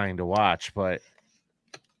satisfying to watch, but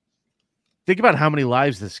think about how many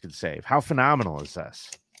lives this could save. How phenomenal is this?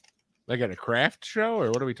 Like at a craft show,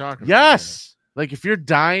 or what are we talking about? Yes. Like if you're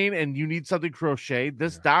dying and you need something crocheted,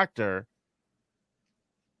 this doctor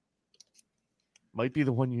might be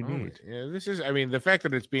the one you need. Yeah, the fact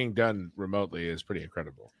that it's being done remotely is pretty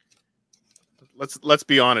incredible. Let's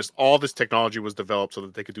be honest. All this technology was developed so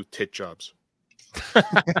that they could do tit jobs.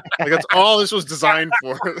 Like that's all this was designed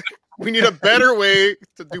for. We need a better way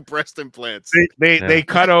to do breast implants. They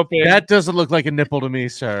cut open. That doesn't look like a nipple to me,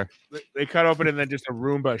 sir. They cut open and then just a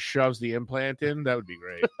Roomba shoves the implant in. That would be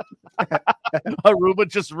great. A Roomba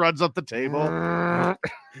just runs up the table.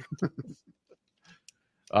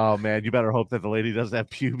 Oh man, you better hope that the lady doesn't have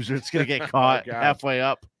pubes, or it's gonna get caught halfway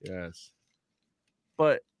up. Yes,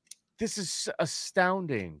 but this is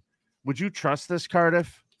astounding. Would you trust this,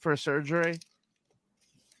 Cardiff, for a surgery?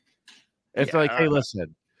 If they're like, hey,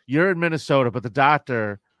 listen, you're in Minnesota, but the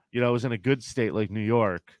doctor, is in a good state like New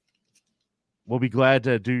York. We'll be glad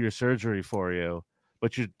to do your surgery for you,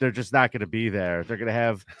 but they're just not going to be there. They're going to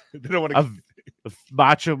have they don't want a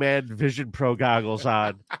Macho Man Vision Pro goggles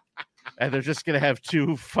on. And they're just going to have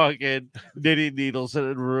 2 fucking knitting needles in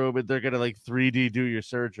a room, and they're going to 3D do your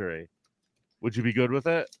surgery. Would you be good with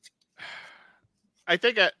it? I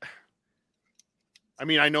think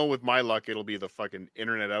I know with my luck, it'll be the fucking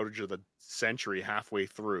internet outage of the century halfway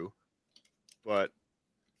through. But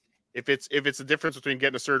if it's the difference between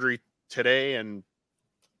getting a surgery today and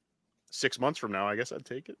 6 months from now, I guess I'd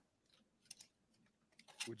take it.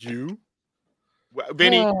 Would you? Well,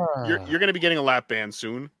 Vinny, you're going to be getting a lap band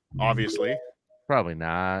soon. Obviously, probably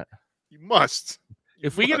not. You must.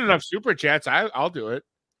 If we get enough super chats, I'll do it.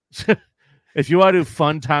 If you want to do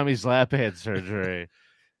fun Tommy's lap hand surgery,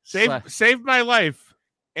 save my life,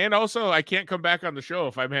 and also I can't come back on the show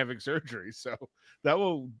if I'm having surgery, so that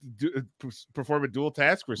will perform a dual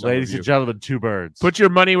task for some ladies and gentlemen. 2 birds. Put your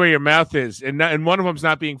money where your mouth is, and one of them's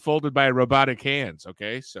not being folded by robotic hands.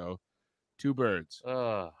 Okay, so 2 birds.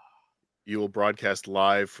 You will broadcast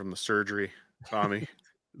live from the surgery, Tommy.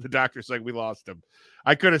 The doctor's like, we lost him.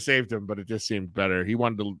 I could have saved him, but it just seemed better. He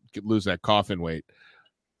wanted to lose that coffin weight.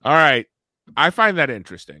 All right. I find that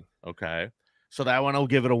interesting. Okay. So that one, I'll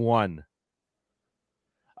give it a 1.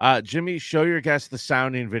 Jimmy, show your guests the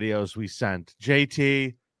sounding videos we sent.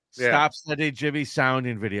 JT, stop sending Jimmy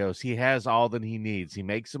sounding videos. He has all that he needs. He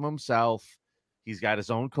makes them himself. He's got his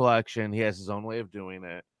own collection. He has his own way of doing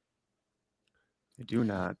it. I do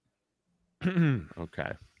not.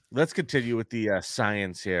 Okay. Let's continue with the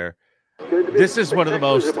science here. This is one of the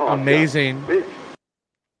most amazing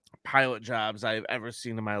pilot jobs I've ever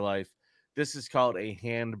seen in my life. This is called a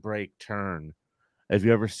handbrake turn. Have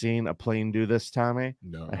you ever seen a plane do this, Tommy?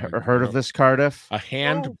 No. Heard of this, Cardiff? A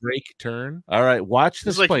handbrake turn? All right, watch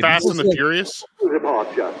this. It's like plane. Fast and the Furious?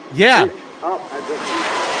 Yeah.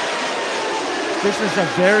 This is a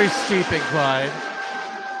very steep incline.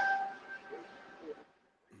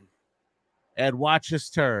 And watch this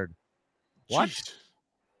turn. What? Jeez.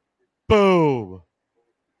 Boom.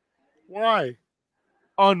 Why?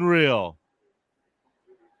 Unreal.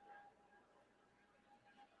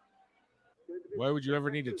 Why would you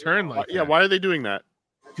ever need to turn like that? Yeah, why are they doing that?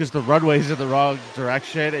 Because the runway's in the wrong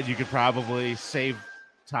direction, and you could probably save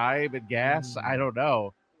time and gas. I don't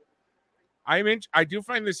know. I do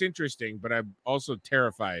find this interesting, but I'm also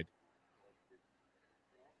terrified.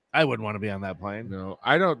 I wouldn't want to be on that plane. No,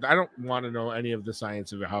 I don't want to know any of the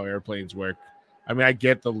science of how airplanes work. I mean, I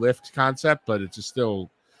get the lift concept, but it just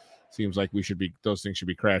still seems like those things should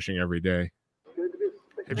be crashing every day.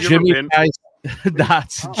 Jimmy guys,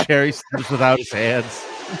 knots and cherry stems without his hands.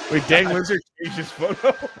 Wait, Dang Lizard changed his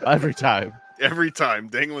photo every time. Every time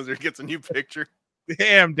Dang Lizard gets a new picture.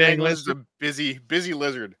 Damn, Dang Lizard's a busy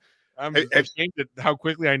lizard. I'm ashamed at how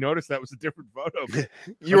quickly I noticed that was a different photo.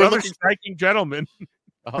 You were looking striking gentleman.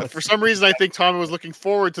 For some reason, I think Tommy was looking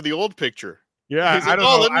forward to the old picture. Yeah, he's like,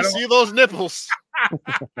 let me see those nipples.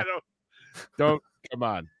 Don't come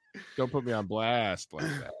on. Don't put me on blast like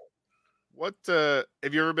that. What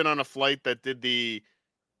have you ever been on a flight that did the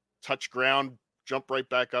touch ground, jump right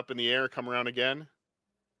back up in the air, come around again?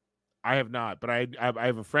 I have not, but I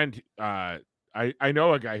have a friend. I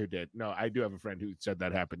know a guy who did. No, I do have a friend who said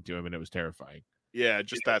that happened to him, and it was terrifying. Yeah,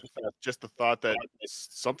 just the thought that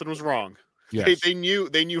something was wrong. Yes. They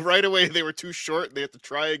knew right away they were too short. They had to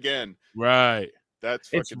try again. Right. That's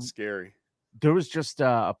fucking scary. There was just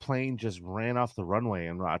a plane just ran off the runway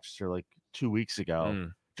in Rochester like 2 weeks ago.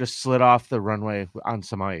 Just slid off the runway on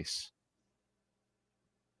some ice.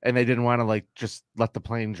 And they didn't want to just let the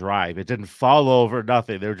plane drive. It didn't fall over,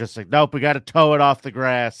 nothing. They were just like, nope, we got to tow it off the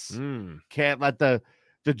grass. Can't let the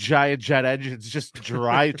giant jet engines just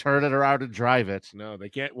turn it around and drive it. No, they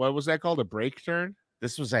can't. What was that called? A brake turn?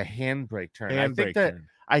 This was a handbrake turn. Turn.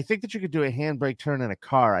 I think that you could do a handbrake turn in a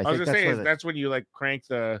car. I was going to say, that's when you crank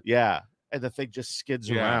the... Yeah, and the thing just skids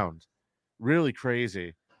around. Really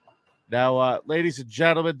crazy. Now, ladies and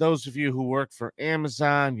gentlemen, those of you who work for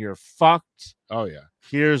Amazon, you're fucked. Oh, yeah.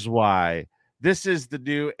 Here's why. This is the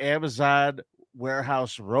new Amazon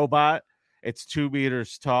warehouse robot. It's 2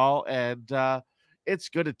 meters tall, and It's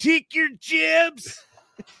gonna take your jibs.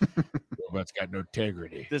 Robot's got no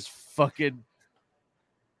integrity. This fucking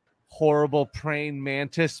horrible praying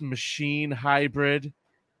mantis machine hybrid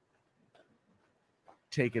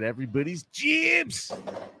taking everybody's jibs.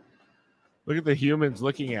 Look at the humans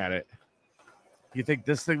looking at it. You think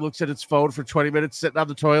this thing looks at its phone for 20 minutes sitting on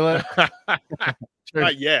the toilet?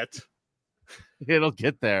 Not yet. It'll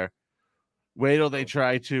get there. Wait till they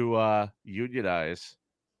try to unionize.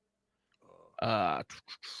 I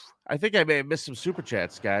think I may have missed some super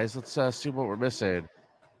chats, guys. Let's see what we're missing.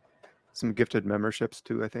 Some gifted memberships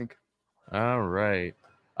too, I think. All right.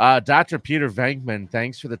 Dr. Peter Venkman,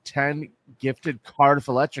 thanks for the 10 gifted Cardiff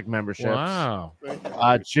Electric memberships. Wow.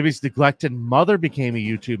 Jimmy's neglected mother became a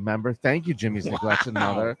YouTube member. Thank you, Jimmy's neglected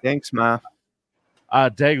mother. Thanks, Ma.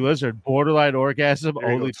 Dag Lizard, borderline orgasm, There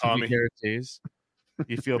you only go, Tommy. TV guarantees.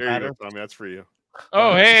 You feel There better? you go, Tommy. That's for you.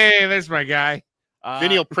 Oh, hey, there's my guy.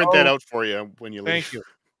 Vinny will print that out for you when you leave. Thank you.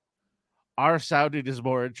 Our sounding is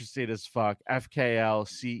more interesting as fuck.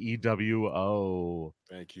 FKLCEWO.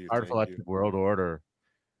 Thank you. Cardiff Thank Electric you. World Order.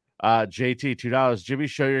 JT, $2. Jimmy,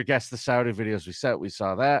 show your guests the Saudi videos we sent. We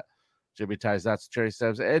saw that. Jimmy ties that's Cherry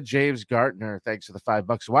Stems. And James Gartner, thanks for the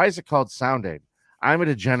 $5. Why is it called sounding? I'm a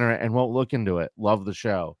degenerate and won't look into it. Love the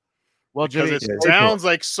show. Well, Because Jimmy, it sounds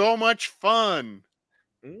like so much fun.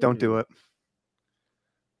 Don't do it.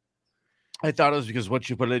 I thought it was because once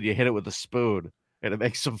you put it in, you hit it with a spoon and it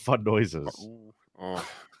makes some fun noises. Oh,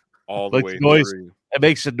 all the Like way noise. through. It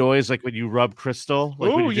makes a noise like when you rub crystal.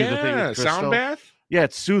 Like when Oh, you do the thing yeah. with crystal. Sound bath? Yeah,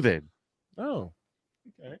 it's soothing. Oh,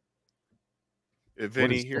 okay.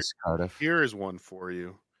 Vinny, What is this, Cardiff? here is one for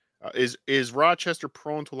you. Is Rochester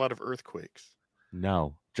prone to a lot of earthquakes?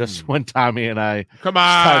 No, just when Tommy and I Come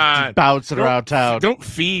start on. bouncing around town. Don't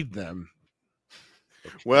feed them.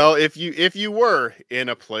 Well, if you were in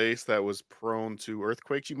a place that was prone to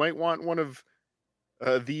earthquakes, you might want one of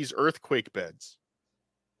these earthquake beds.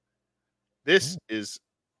 This is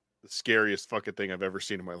the scariest fucking thing I've ever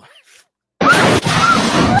seen in my life.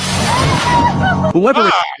 Whoever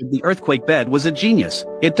invented the earthquake bed was a genius.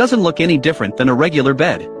 It doesn't look any different than a regular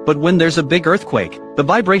bed, but when there's a big earthquake, the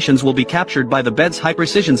vibrations will be captured by the bed's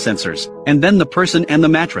high-precision sensors, and then the person and the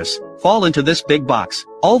mattress fall into this big box.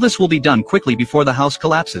 All this will be done quickly before the house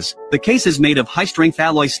collapses. The case is made of high-strength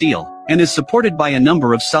alloy steel, and is supported by a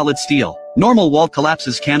number of solid steel. Normal wall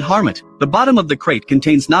collapses can't harm it. The bottom of the crate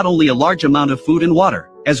contains not only a large amount of food and water,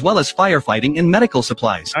 as well as firefighting and medical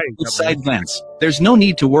supplies. With side vents, there's no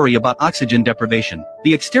need to worry about oxygen deprivation.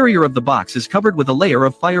 The exterior of the box is covered with a layer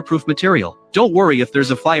of fireproof material. Don't worry if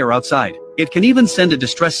there's a fire outside. It can even send a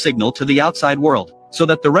distress signal to the outside world, so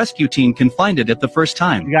that the rescue team can find it at the first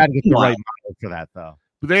time. You got to get the right model for that, though.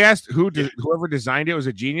 But they asked whoever designed it was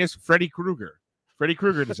a genius. Freddy Krueger. Freddy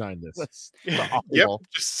Krueger designed this. Yep,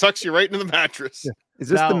 just sucks you right into the mattress. Is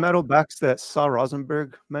this the metal box that Saul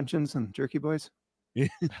Rosenberg mentions in Jerky Boys? You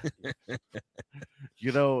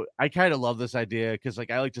know, I kind of love this idea because, like,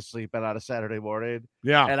 I like to sleep in on a Saturday morning.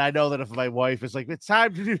 Yeah, and I know that if my wife is like, "It's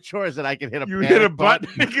time to do chores," and I can hit a button,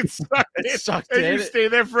 it gets sucked in, and you stay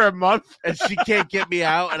there for a month, and she can't get me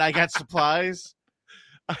out, and I got supplies.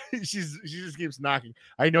 She just keeps knocking.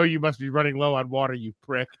 I know you must be running low on water, you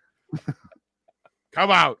prick. Come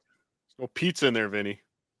out. There's no pizza in there, Vinny.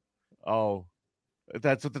 Oh,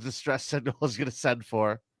 that's what the distress signal is going to send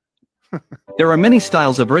for. There are many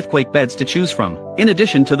styles of earthquake beds to choose from. In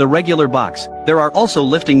addition to the regular box, there are also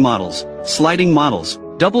lifting models, sliding models,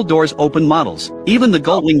 double doors open models. Even the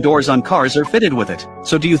gullwing doors on cars are fitted with it.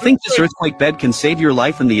 So do you think this earthquake bed can save your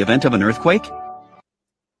life in the event of an earthquake?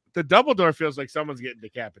 The double door feels like someone's getting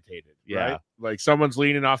decapitated. Yeah. Right? Like someone's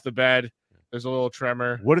leaning off the bed. There's a little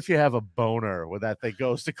tremor. What if you have a boner when that thing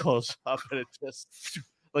goes to close up and it just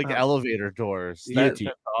like elevator doors? That's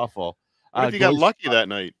awful. What if you got lucky that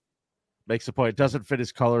night? Makes a point. Doesn't fit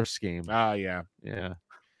his color scheme. Ah, yeah. What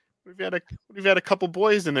if you had a couple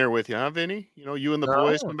boys in there with you, huh, Vinny? You know, you and the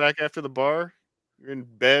boys come back after the bar. You're in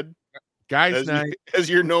bed, guys' night, as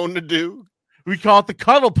you're known to do. We call it the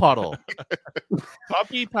cuddle puddle.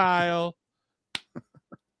 Puppy pile.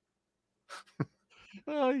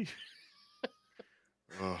 The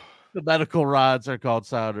medical rods are called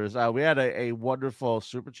sounders. We had a wonderful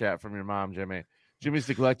super chat from your mom, Jimmy. Jimmy's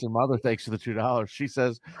neglecting mother. Thanks for the $2. She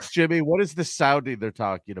says, Jimmy, what is the sounding they're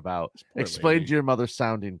talking about? Explain to your mother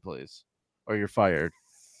sounding, please, or you're fired.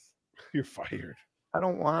 You're fired. I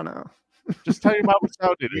don't wanna. Just tell your mom what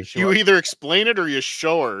sounding is. You either explain it or you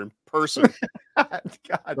show her in person. God.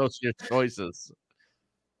 Those are your choices.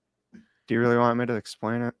 Do you really want me to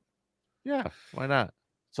explain it? Yeah, why not?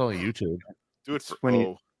 It's only YouTube. Do it for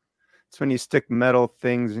it's when you stick metal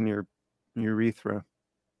things in your urethra.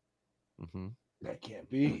 Mm-hmm. That can't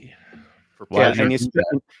be. Yeah,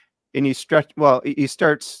 and you stretch. Well, you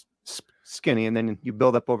start skinny, and then you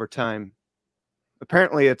build up over time.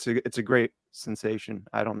 Apparently, it's a great sensation.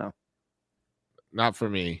 I don't know. Not for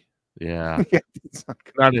me. Yeah.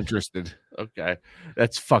 Not interested. Okay.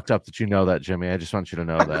 That's fucked up that you know that, Jimmy. I just want you to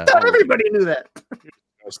know I that. thought everybody knew that.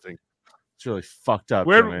 Disgusting. It's really fucked up.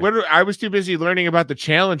 Where Jimmy. I was too busy learning about the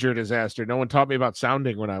Challenger disaster. No one taught me about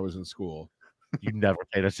sounding when I was in school. You never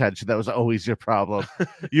paid attention. That was always your problem.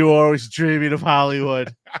 You were always dreaming of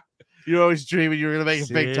Hollywood. You were always dreaming you were going to make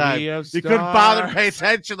it big time. You couldn't bother to pay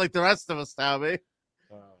attention like the rest of us, Tommy.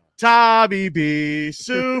 Tommy B,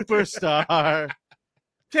 superstar.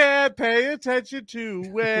 Can't pay attention to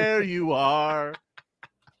where you are.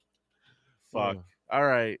 Fuck. All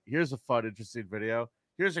right. Here's a fun, interesting video.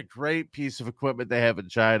 Here's a great piece of equipment they have in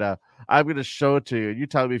China. I'm going to show it to you. You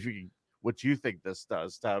tell me if you what you think this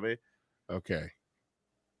does, Tommy. Okay.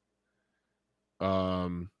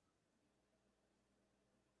 Well,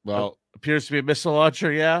 appears to be a missile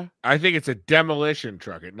launcher, yeah? I think it's a demolition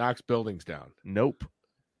truck. It knocks buildings down. Nope.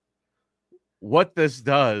 What this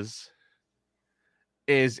does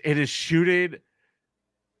is it is shooting.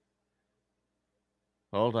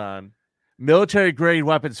 Hold on. Military grade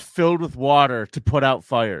weapons filled with water to put out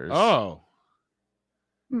fires. Oh.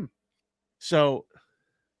 So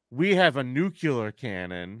we have a nuclear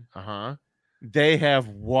cannon. Uh-huh. They have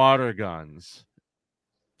water guns.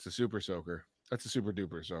 It's a super soaker. That's a super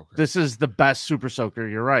duper soaker. This is the best super soaker.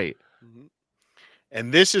 You're right. Mm-hmm.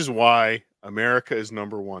 And this is why America is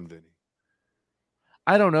number one, Vinny.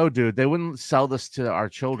 I don't know, dude. They wouldn't sell this to our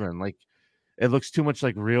children. Like, it looks too much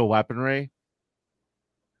like real weaponry.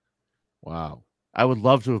 Wow. I would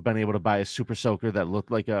love to have been able to buy a super soaker that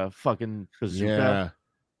looked like a fucking bazooka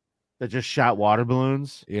that just shot water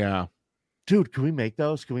balloons. Yeah. Dude, can we make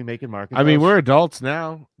those? Can we make and market I mean, those? we're adults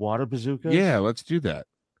now. Water bazookas? Yeah, let's do that.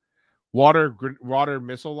 Water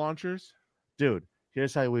missile launchers? Dude,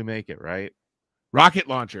 here's how we make it, right? Rocket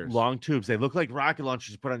launchers. Long tubes. They look like rocket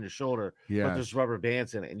launchers you put on your shoulder. Yeah. But there's rubber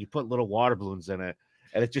bands in it, and you put little water balloons in it,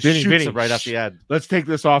 and it just shoots them right off the end. Let's take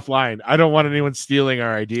this offline. I don't want anyone stealing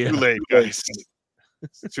our idea. Too late, guys.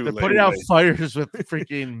 They're putting out fires with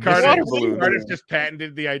freaking Carter's just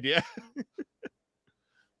patented the idea.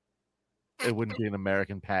 It wouldn't be an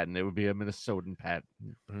American patent. It would be a Minnesotan patent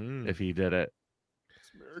if he did it.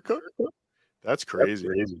 America? That's crazy.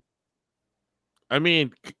 I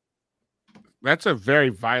mean, that's a very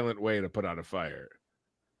violent way to put out a fire.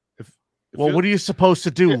 What are you supposed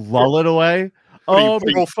to do? Lull it away?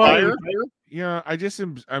 Fire? Yeah,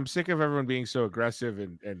 I'm sick of everyone being so aggressive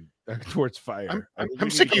and towards fire. I'm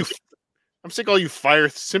sick of you. I'm sick of all you fire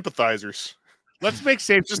sympathizers. Let's make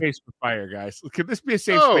safe space for fire, guys. Could this be a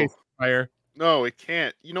safe space for fire? No, it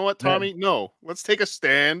can't. You know what, Tommy? No. Let's take a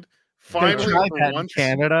stand. Finally, for once. In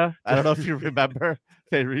Canada, I don't know if you remember,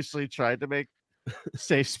 they recently tried to make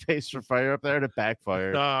safe space for fire up there and it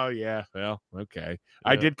backfired. Oh yeah, well, okay.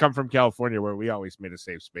 Yeah. I did come from California where we always made a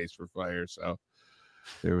safe space for fire, so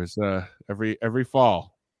there was every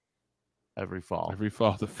fall the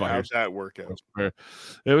fire. How'd that work out?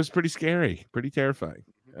 It was pretty scary, pretty terrifying.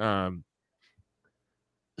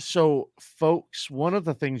 So, folks, one of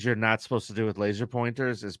the things you're not supposed to do with laser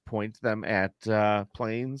pointers is point them at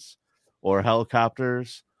planes or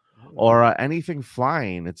helicopters or anything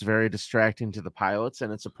flying. It's very distracting to the pilots,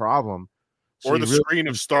 and it's a problem. So or the screen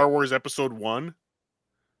of Star Wars Episode 1.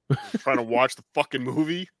 Trying to watch the fucking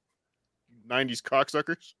movie. 90s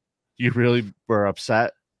cocksuckers. You really were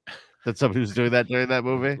upset that somebody was doing that during that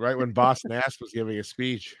movie? Right when Boss Nass was giving a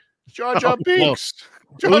speech. Jar Jar Binks.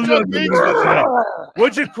 Jar Jar Binks.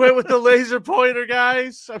 Would you quit with the laser pointer,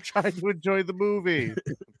 guys? I'm trying to enjoy the movie.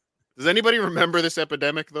 Does anybody remember this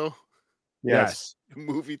epidemic, though? Yes.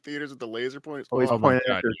 Movie theaters with the laser pointers. Always pointing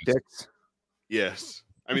at their dicks. Yes.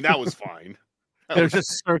 I mean, that was fine. They're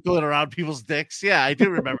just circling around people's dicks. Yeah, I do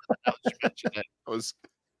remember that. Now that you mentioned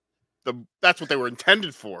it. That's what they were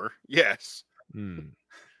intended for. Yes.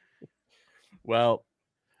 Well,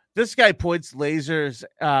 this guy points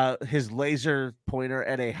his laser pointer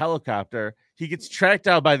at a helicopter. He gets tracked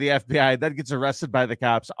down by the FBI, then gets arrested by the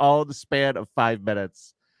cops, all in the span of 5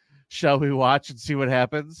 minutes. Shall we watch and see what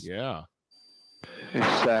happens? Yeah. Hey,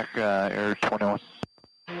 SAC, Air 21.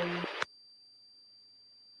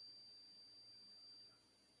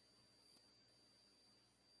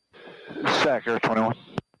 SAC, Air 21.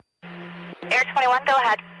 Air 21, go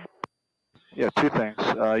ahead. Yeah, two things.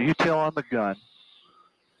 UTL on the gun.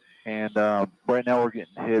 And right now we're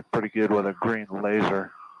getting hit pretty good with a green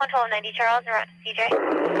laser. 11290 Charles, you're on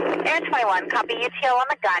CJ. Air 21, copy UTL on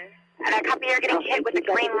the gun. And I copy you're getting hit with a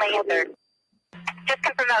green laser. Just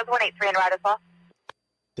confirm that was 183 in route as well.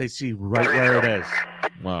 They see right where it is.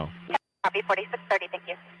 Wow. Copy 4630. Thank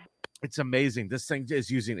you. It's amazing. This thing is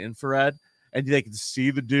using infrared, and they can see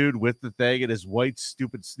the dude with the thing in his white,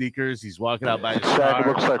 stupid sneakers. He's walking out by his Zach, it car.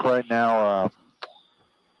 looks like right now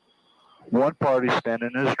one party standing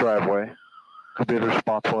in his driveway could be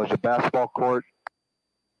responsible. There's a basketball court.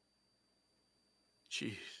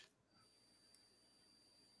 Jeez.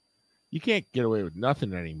 You can't get away with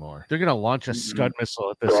nothing anymore. They're going to launch a Scud missile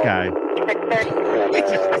at this guy.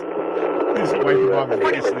 He's wiping off the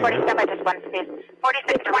face of the 47, I just want to see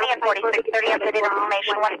 4620 and 4630 updated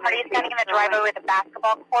information. One party is standing in the driveway with a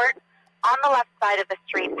basketball court on the left side of the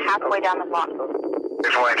street, halfway down the block.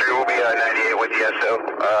 623 will be 98 with the SO.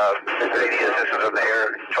 Cincinnati assistance in the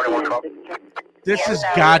air. 21 call. This is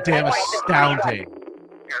goddamn astounding.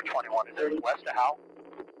 Air 21 is west of how?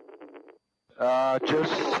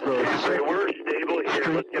 Just the We're stable here.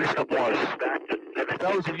 Let's get a couple was. back to If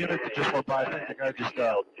that was a unit that just went by, I think the guy just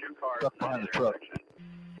stuck behind the truck.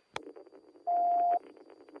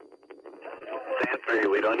 Stand 3.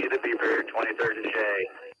 We don't need the beeper. 23rd and J.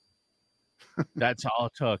 That's all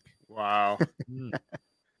it took. Wow.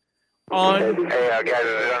 On. Hey, guys,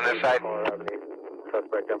 is it on this side?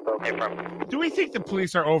 Hey, from. Do we think the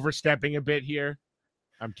police are overstepping a bit here?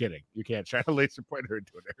 I'm kidding. You can't shine a laser pointer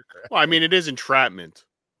into an aircraft. Well, I mean, it is entrapment.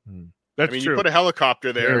 That's I mean, true. you put a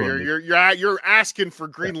helicopter there. Really? You're asking for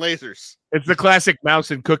green lasers. It's the classic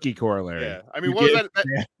mouse and cookie corollary. Yeah. I mean, You what was give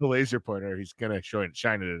that? the laser pointer? He's gonna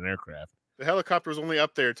shine it at an aircraft. The helicopter was only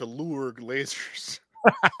up there to lure lasers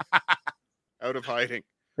out of hiding.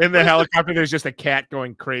 In the helicopter, there's just a cat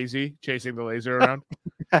going crazy, chasing the laser around.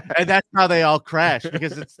 And that's how they all crash,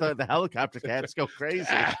 because it's the helicopter cats go crazy.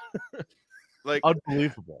 Like,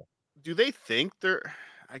 unbelievable. Do they think they're?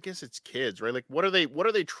 I guess it's kids, right? Like, what are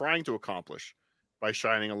they trying to accomplish by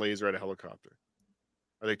shining a laser at a helicopter?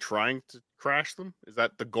 Are they trying to crash them? Is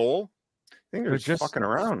that the goal? I think they're just fucking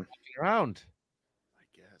around. I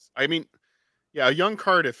guess. I mean, yeah, a young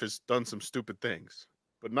Cardiff has done some stupid things,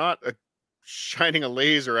 but not shining a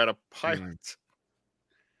laser at a pilot.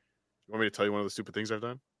 You want me to tell you one of the stupid things I've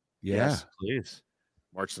done? Yes, please.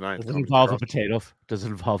 March the 9th. Does it involve a potato? Does it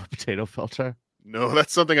involve a potato filter? No,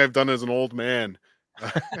 that's something I've done as an old man.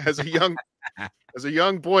 As a young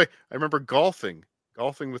boy, I remember golfing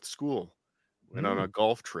with school. Went on a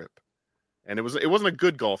golf trip, and it wasn't a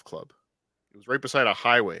good golf club. It was right beside a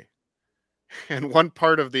highway, and one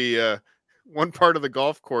part of the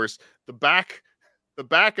golf course, the back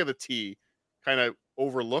of the tee, kind of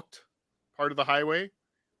overlooked part of the highway.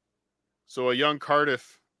 So a young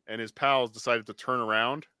Cardiff and his pals decided to turn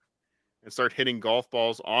around and start hitting golf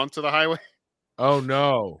balls onto the highway. Oh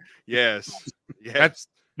no! Yes.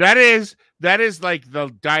 That is like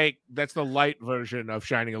that's the light version of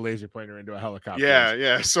shining a laser pointer into a helicopter.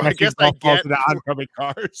 Yeah. So I guess I get the oncoming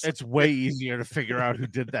cars. It's way easier to figure out who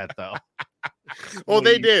did that, though. Oh,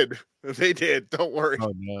 they did. They did. Don't worry.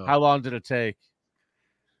 Oh no! How long did it take?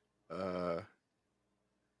 It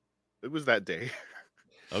was that day.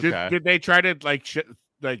 Okay. Did they try to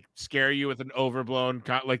scare you with an overblown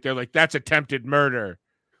they're like, that's attempted murder?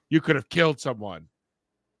 You could have killed someone.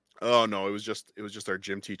 Oh no, it was just our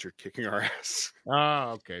gym teacher kicking our ass.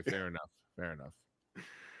 Oh, okay, fair enough.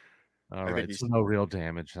 All right, so no real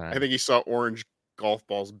damage then. I think he saw orange golf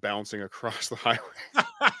balls bouncing across the highway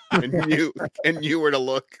and knew where to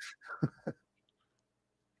look.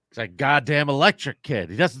 It's like goddamn electric kid.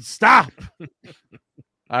 He doesn't stop.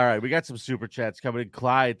 All right, we got some super chats coming in.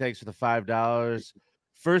 Clyde, thanks for the $5.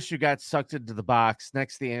 First, you got sucked into the box.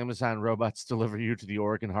 Next, the Amazon robots deliver you to the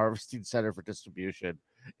Oregon Harvesting Center for distribution.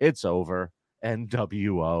 It's over.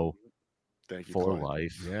 NWO. Thank you for Clyde.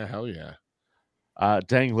 life. Yeah, hell yeah.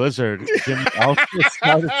 Dang lizard. Jimmy also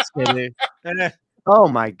started skinny. Oh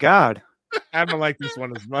my god. I don't like this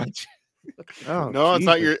one as much. Oh, no,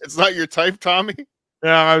 Jesus. it's not your type, Tommy.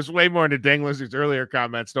 No, I was way more into Dang Lizard's earlier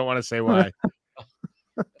comments. Don't want to say why.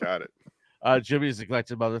 Got it. Jimmy's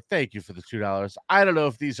neglected mother. Thank you for the $2. I don't know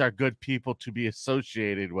if these are good people to be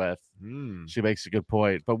associated with. She makes a good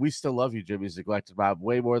point, but we still love you, Jimmy's neglected mom,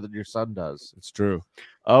 way more than your son does. It's true.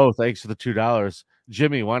 Oh, thanks for the $2.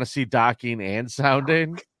 Jimmy, want to see docking and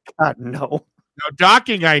sounding? God, no. No,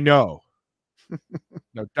 docking, I know.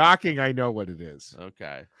 No, docking, I know what it is.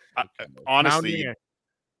 Okay. Honestly, Sounding,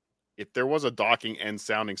 if there was a docking and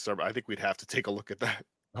sounding sub, I think we'd have to take a look at that.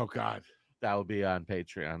 oh God. That will be on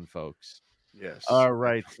Patreon, folks. Yes. All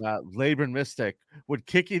right. Laban Mystic, would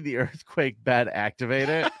kicking the earthquake bed activate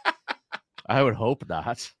it? I would hope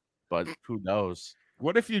not, but who knows?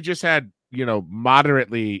 What if you just had,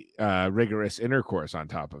 moderately rigorous intercourse on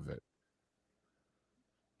top of it?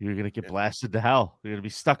 You're going to get blasted to hell. You're going to be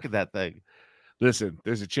stuck in that thing. Listen,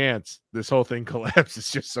 there's a chance this whole thing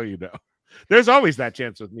collapses, just so you know. There's always that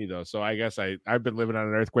chance with me, though. So I guess I've been living on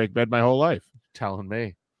an earthquake bed my whole life. Telling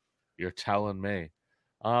me. You're telling me.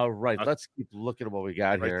 All right, let's keep looking at what we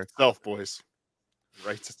got here. Itself, boys.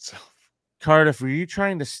 Writes itself. Cardiff, were you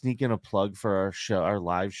trying to sneak in a plug for our show, our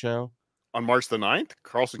live show? On March the 9th?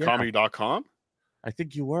 CarlsonComedy.com? I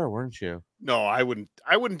think you were, weren't you? No, I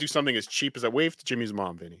wouldn't do something as cheap as that. Wave to Jimmy's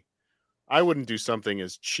mom, Vinny. I wouldn't do something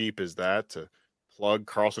as cheap as that to plug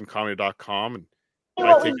CarlsonComedy.com and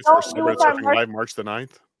buy tickets for Subreddit Surfing Live March the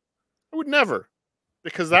 9th. I would never.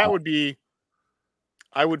 Because that would be,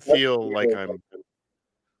 I would feel like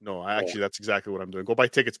actually, that's exactly what I'm doing. Go buy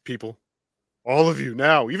tickets, people. All of you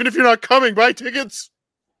now. Even if you're not coming, buy tickets.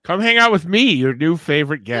 Come hang out with me, your new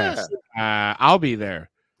favorite guest. Yeah. I'll be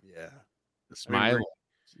there. Yeah. Smile.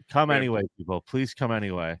 Come anyway, people. Please come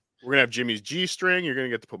anyway. We're going to have Jimmy's G-string. You're going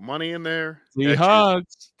to get to put money in there. Free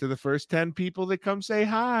hugs to the first 10 people that come say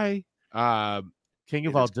hi. King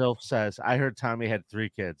of All Dilf says, I heard Tommy had 3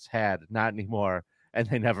 kids. Had, not anymore. And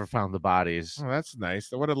they never found the bodies. Oh, that's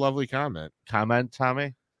nice. What a lovely comment. Comment,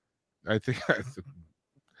 Tommy? I think.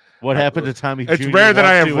 What happened to Tommy It's Jr. rare that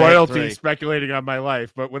I have royalty speculating on my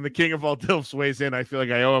life, but when the King of All Dilfs weighs in, I feel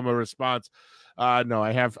like I owe him a response. No,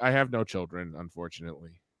 I have no children,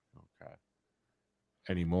 unfortunately. Okay.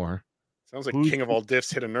 Anymore. Sounds like King of All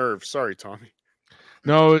Diffs hit a nerve. Sorry, Tommy.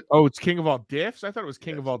 No, it's King of All Diffs? I thought it was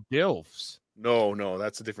King of All Dilfs. No,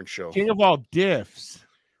 that's a different show. King of All Diffs.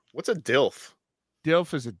 What's a DILF?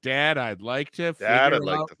 DILF is a dad I'd like to figure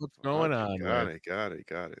out what's going on. Got it.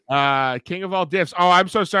 King of All Diffs. Oh, I'm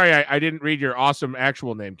so sorry. I didn't read your awesome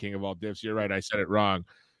actual name, King of All Diffs. You're right. I said it wrong.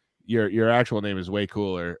 Your actual name is way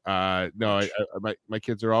cooler. No, my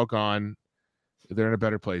kids are all gone. They're in a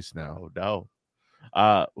better place now. Oh,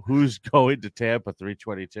 no. Who's going to Tampa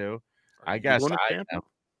 322? I guess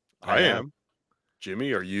I am.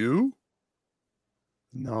 Jimmy, are you?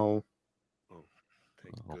 No. Oh,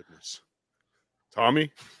 thank goodness.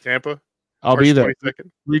 Tommy, Tampa. I'll March be there.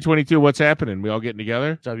 22nd. 322. What's happening? We all getting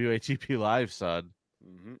together? WATP Live, son.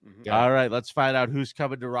 All right, let's find out who's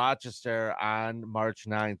coming to Rochester on March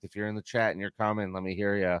 9th. If you're in the chat and you're coming, let me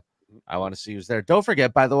hear you. I want to see who's there. Don't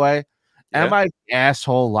forget, by the way, Am I the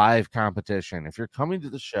Asshole Live competition. If you're coming to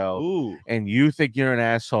the show and you think you're an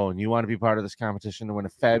asshole and you want to be part of this competition to win a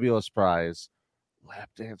fabulous prize, lap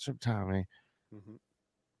dance from Tommy,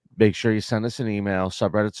 make sure you send us an email,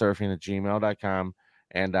 subredditsurfing@gmail.com,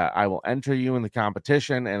 and I will enter you in the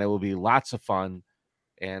competition, and it will be lots of fun,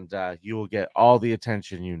 and you will get all the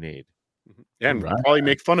attention you need. And we'll probably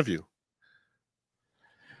make fun of you.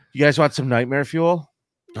 You guys want some nightmare fuel?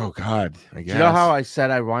 Oh, God. I guess. You know how I said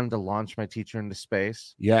I wanted to launch my teacher into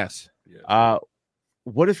space? Yes.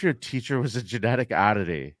 What if your teacher was a genetic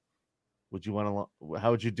oddity? Would you want to?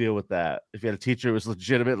 How would you deal with that if you had a teacher who was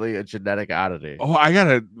legitimately a genetic oddity? Oh,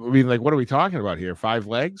 I mean, like, what are we talking about here? 5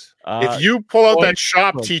 legs? If you pull out that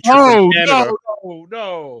shop teacher from Canada,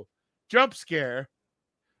 no, jump scare.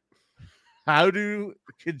 How do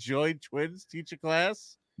conjoined twins teach a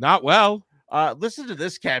class? Not well. Listen to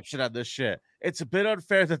this caption on this shit. It's a bit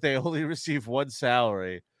unfair that they only receive one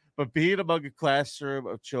salary, but being among a classroom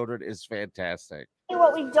of children is fantastic.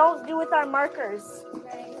 What we don't do with our markers.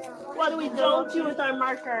 What we don't do with our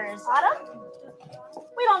markers. Adam?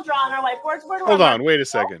 We don't draw on our whiteboards. Where do hold on, wait a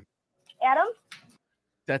second. Adam?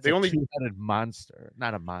 That's a two-headed monster.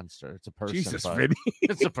 Not a monster. It's a person. Jesus, Vinny.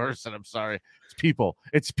 It's a person. I'm sorry. It's people.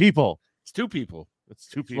 It's people. It's 2 people. It's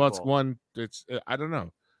 2 people. Well, it's one. It's I don't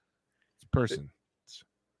know. It's a person.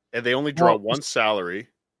 And they only draw one salary.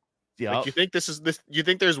 Yeah. Like, you think you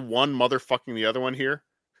think there's one motherfucking the other one here?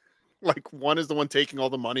 Like, one is the one taking all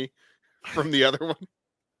the money from the other one.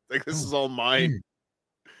 Like, this is all mine.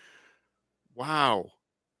 Wow.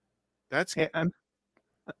 That's I'm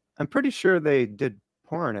pretty sure they did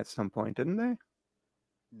porn at some point, didn't they?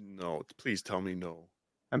 No, please tell me no.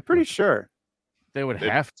 I'm pretty sure. They would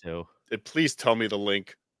have to. Please tell me the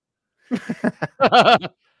link.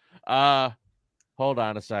 Hold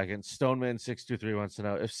on a second. Stoneman623 wants to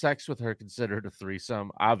know if sex with her considered a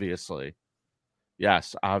threesome. Obviously.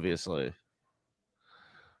 Yes, obviously.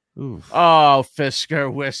 Oof. Oh,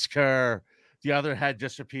 Fisker Whisker. The other head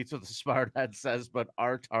just repeats what the smart head says, but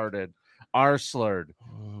R-tarded. R-slurred.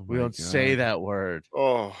 We don't say that word.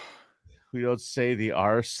 Oh. We don't say the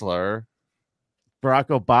R-slur. Barack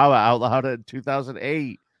Obama outlawed it in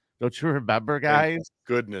 2008. Don't you remember, guys? Thank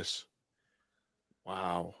goodness.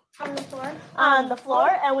 Wow. On the floor. On the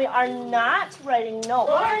floor, and we are not writing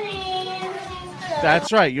notes. Morning.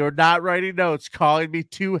 That's right. You're not writing notes, calling me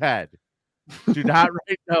two-head. Do not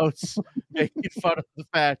write notes making fun of the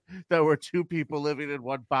fact that we're 2 people living in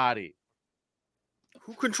one body.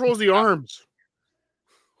 Who controls the arms?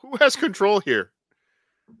 Who has control here?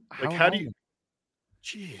 Like, how do you?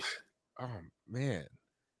 Jeez. Oh man.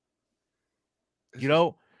 You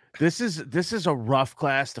know, this is a rough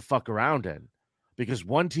class to fuck around in, because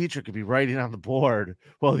one teacher could be writing on the board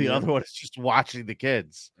while the other one is just watching the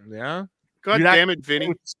kids. Yeah. God damn it,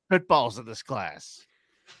 Vinny! Spitballs in this class,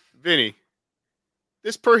 Vinny.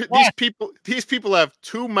 These people have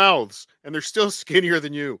two mouths and they're still skinnier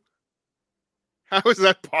than you. How is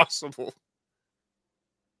that possible?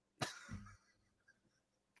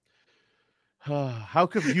 How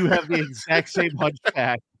come you have the exact same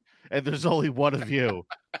hunchback and there's only one of you?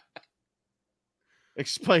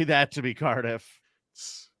 Explain that to me, Cardiff.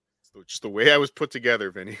 It's just the way I was put together,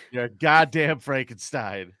 Vinny. You're a goddamn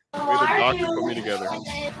Frankenstein. The way the doctor put me together.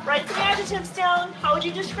 Write the adjectives down. How would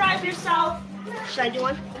you describe yourself? Should I do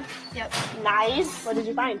one? Yep. Nice. What did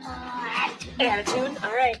you find? Attitude.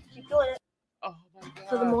 All right. Keep doing it. Oh my God.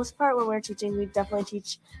 For the most part, when we're teaching, we definitely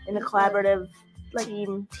teach in a collaborative,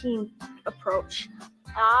 team approach.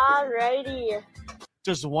 Alrighty.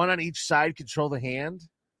 Does one on each side control the hand?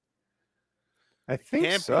 I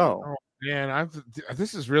think so. Oh, man,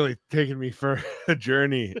 this is really taking me for a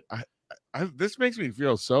journey. This makes me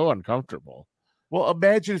feel so uncomfortable. Well,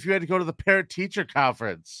 imagine if you had to go to the parent-teacher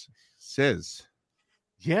conference. Sis.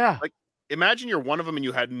 Yeah. Like, imagine you're one of them and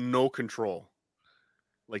you had no control.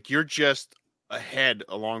 Like, you're just ahead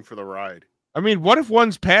along for the ride. I mean, what if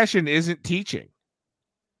one's passion isn't teaching?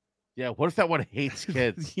 Yeah, what if that one hates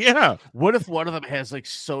kids? Yeah. What if one of them has like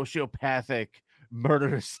sociopathic,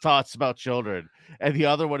 murderous thoughts about children, and the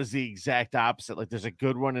other one is the exact opposite? Like there's a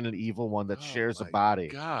good one and an evil one that shares a body.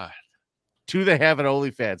 God. Do they have an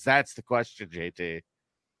OnlyFans? That's the question, JT.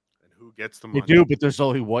 And who gets the money? They do, but there's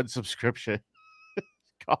only one subscription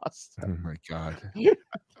cost. Oh my God.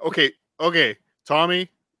 Okay, Tommy,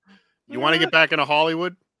 you want to get back into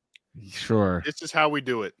Hollywood? Sure. This is how we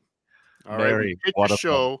do it. All Mary, right, we pitch what a a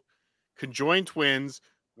show, conjoined twins.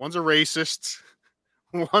 One's a racist,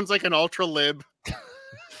 one's like an ultra lib,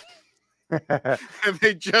 and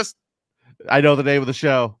they just. I know the name of the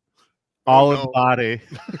show. All in the body.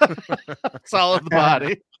 It's all in the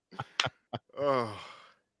body. Oh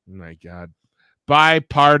my God. By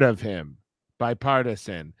part of him.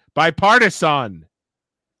 Bipartisan. Bipartisan.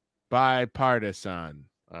 Bipartisan.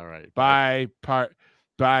 All right. By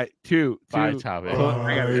two. Bye, Tommy.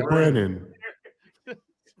 Bye, Brennan.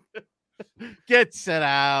 Get set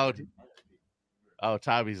out. Oh,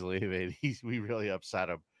 Tommy's leaving. We really upset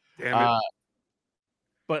him. Damn it.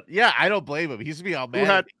 But yeah, I don't blame him. He's gonna be all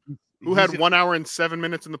mad. Who had 1 hour and 7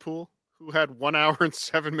 minutes in the pool? Who had 1 hour and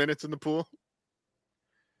 7 minutes in the pool?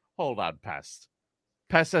 Hold on, Pest.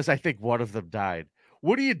 Pest says, I think one of them died.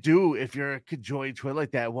 What do you do if you're a conjoined twin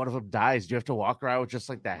like that? One of them dies. Do you have to walk around with just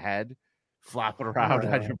like the head flopping around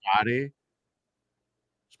on your body?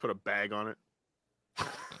 Just put a bag on it.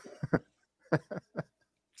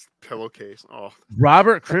 Pillowcase. Oh,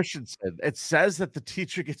 Robert Christensen. It says that the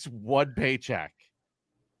teacher gets one paycheck.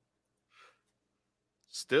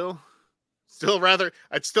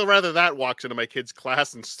 I'd still rather that walks into my kid's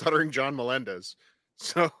class than stuttering John Melendez.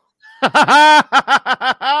 So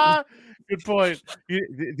good point.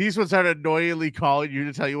 These ones aren't annoyingly calling you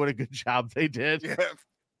to tell you what a good job they did. Yeah.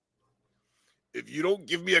 If you don't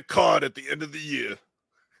give me a card at the end of the year.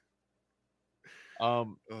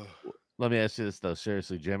 Let me ask you this though,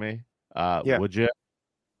 seriously, Jimmy. Yeah. Would you?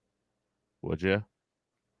 Would you?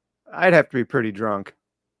 I'd have to be pretty drunk.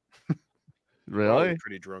 Really?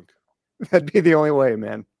 Pretty drunk. That'd be the only way,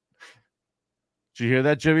 man. Did you hear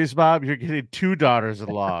that, Jimmy's Bob? You're getting 2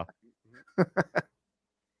 daughters-in-law.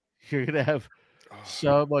 You're gonna have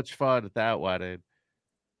so much fun at that wedding.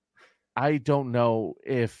 I don't know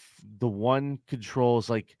if the one controls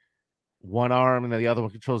like one arm and then the other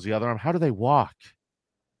one controls the other arm. How do they walk?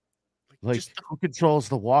 Like who controls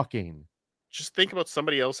the walking? Just think about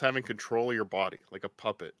somebody else having control of your body, like a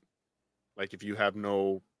puppet. Like if you have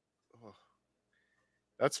no.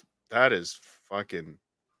 That is fucking.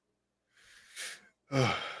 In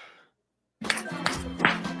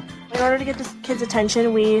order to get the kids'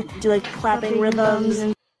 attention, we do like clapping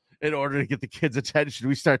rhythms. In order to get the kids' attention,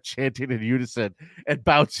 we start chanting in unison and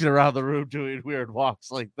bouncing around the room doing weird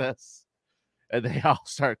walks like this. And they all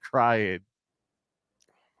start crying.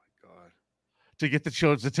 Oh my God. To get the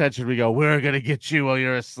children's attention, we go, we're going to get you while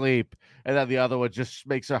you're asleep. And then the other one just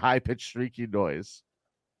makes a high-pitched shrieking noise.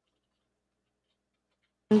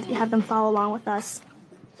 You have them follow along with us.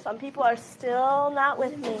 Some people are still not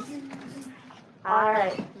with me. All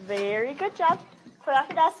right. Very good job. Put off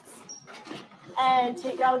your desks. And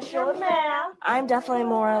take out your map. I'm definitely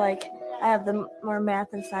more like I have the more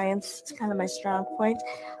math and science. It's kind of my strong point.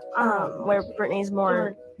 Where Brittany's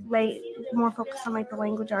more focused on like the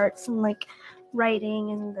language arts and like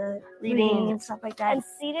writing and the reading and stuff like that. And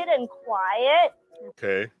seated and quiet.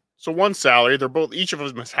 Okay. So one salary. They're both. Each of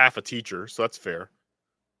them is half a teacher, so that's fair.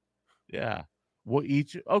 Yeah. Well,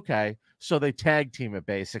 okay. So they tag team it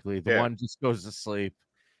basically. The one just goes to sleep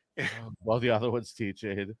while the other one's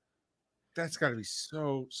teaching. That's got to be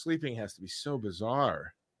so. Sleeping has to be so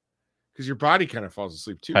bizarre because your body kind of falls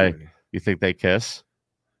asleep too. Hey, you think they kiss?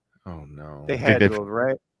 Oh no, they had to,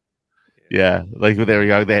 right? Yeah, like when they were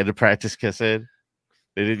young, they had to practice kissing.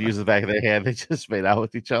 They didn't use the back of their hand; they just made out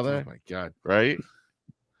with each other. Oh my god! Right?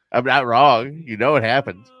 I'm not wrong. You know what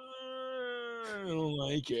happened. I don't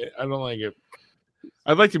like it.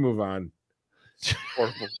 I'd like to move on.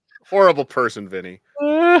 Horrible person, Vinny.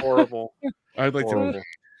 Horrible. I'd like horrible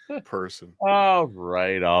person. All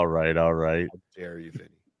right. How dare you, Vinny?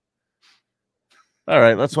 All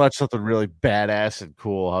right, let's watch something really badass and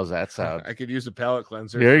cool. How's that sound? I could use a palate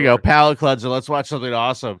cleanser. Here you go, palate cleanser. Let's watch something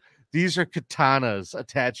awesome. These are katanas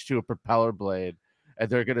attached to a propeller blade, and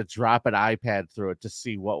they're going to drop an iPad through it to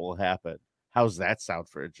see what will happen. How's that sound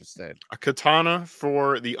for interesting? A katana,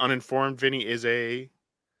 for the uninformed, Vinny, is a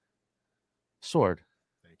sword.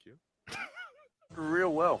 Thank you.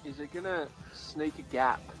 Real well. Is it gonna sneak a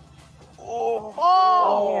gap? Oh!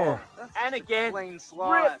 Oh! And again, Plain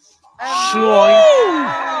slice. Oh!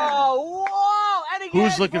 Whoa! And again,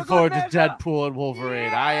 Who's looking forward to Deadpool and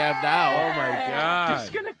Wolverine? I am now. Oh my god!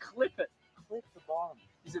 Just gonna clip it. Clip the bottom.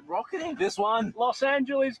 Is it rocketing? This one. Los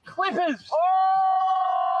Angeles Clippers. Oh!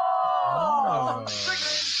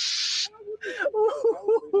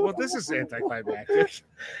 Well, this is anticlimactic.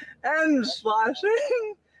 And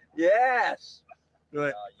slashing. Yes.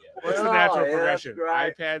 What's the natural progression?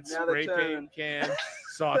 Great. iPad, Now spray the turn. paint can,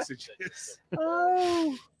 sausages.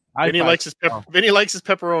 Oh. Vinny likes his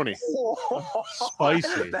pepperoni.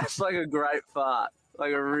 Spicy. That's like a great fart.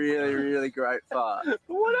 Like a really, really great fart.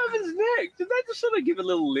 What happens next? Did that just sort of give a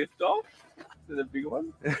little lift off to the big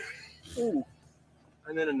one? Ooh.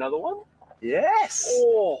 And then another one? Yes.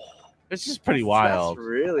 Oh. This is pretty wild. That's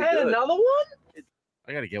really good. And another one?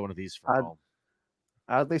 I got to get one of these for home.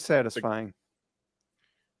 Oddly satisfying.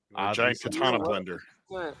 A giant katana blender.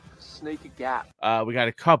 Sneak a gap. We got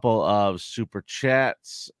a couple of super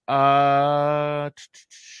chats.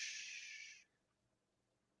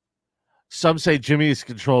 Some say Jimmy is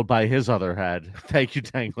controlled by his other head. Thank you,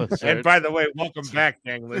 Dang Lizard. And by the way, welcome back,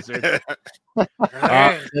 Dang Lizard.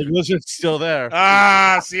 Dang Lizard's still there.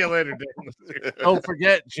 See you later, Dang Lizard. Don't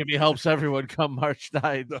forget, Jimmy helps everyone come March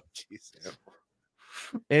 9th. Oh, Jesus.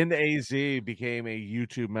 NAZ became a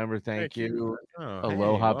YouTube member. Thank you. Oh,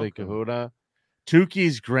 Aloha, hey, Big Kahuna.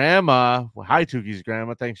 Tuki's grandma. Well, hi, Tuki's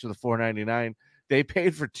grandma. Thanks for the $4.99. They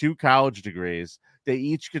paid for 2 college degrees. They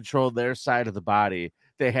each controlled their side of the body.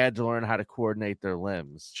 They had to learn how to coordinate their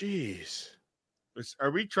limbs. Jeez.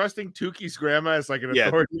 Are we trusting Tuki's grandma as like an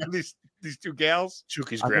authority on these two gals?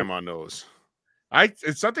 Tuki's grandma knows.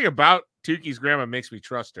 It's something about Tuki's grandma makes me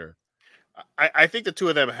trust her. I think the two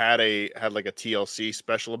of them had like a TLC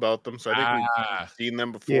special about them, so I think we've seen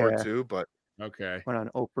them before too. But okay, went on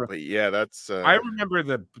Oprah. But yeah, that's. I remember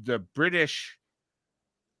the British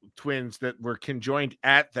twins that were conjoined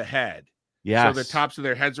at the head. Yeah, so the tops of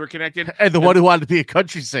their heads were connected, and the one who wanted to be a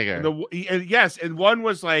country singer. And one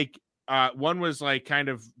was like kind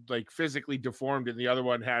of like physically deformed, and the other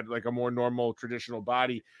one had like a more normal traditional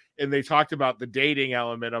body. And they talked about the dating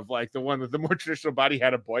element of like the one with the more traditional body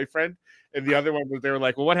had a boyfriend, and the other one was, they were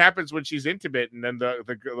like, well, what happens when she's intimate? And then the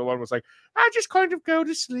one was like, I just kind of go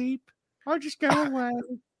to sleep. I'll just go away.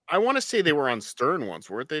 I want to say they were on Stern once,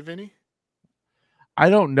 weren't they, Vinny? I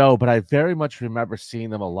don't know, but I very much remember seeing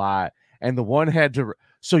them a lot. And the one had to,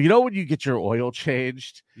 so you know when you get your oil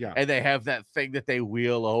changed, and they have that thing that they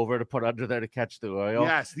wheel over to put under there to catch the oil.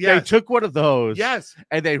 Yes. They took one of those. Yes.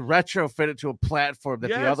 And they retrofit it to a platform that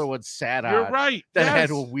the other one sat on. You're right. That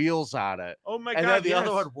had wheels on it. Oh my and God. then the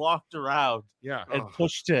other one walked around. Yeah. And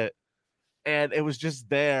pushed it. And it was just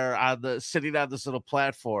there sitting on this little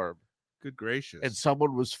platform. Good gracious. And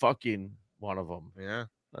someone was fucking one of them. Yeah.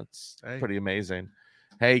 That's pretty amazing.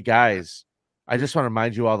 Hey guys, I just want to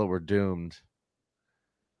remind you all that we're doomed.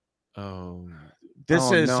 Oh,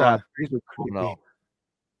 this is no.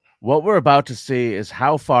 What we're about to see is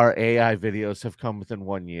how far AI videos have come within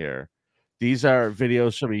 1 year. These are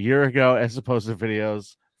videos from a year ago as opposed to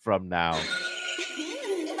videos from now.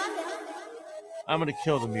 I'm going to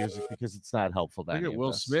kill the music because it's not helpful. Look at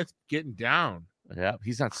Will Smith getting down. Yeah,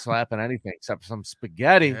 he's not slapping anything except some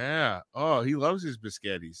spaghetti. Yeah. Oh, he loves his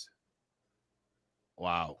biscottis.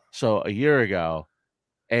 Wow. So a year ago,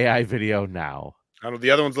 AI video now. I don't know.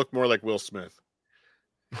 The other ones look more like Will Smith.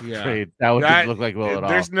 Yeah, Great. That one didn't look like Will at all.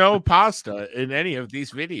 There's no pasta in any of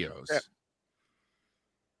these videos. Yeah.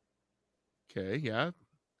 Okay, yeah.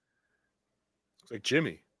 Looks like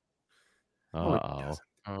Jimmy. Oh.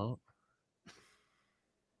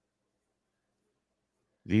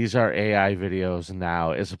 These are AI videos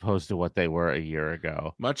now as opposed to what they were a year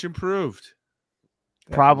ago. Much improved.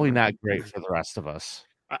 Probably not great for the rest of us.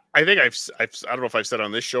 I think I don't know if I've said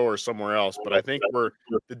on this show or somewhere else, but I think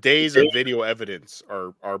the days of video evidence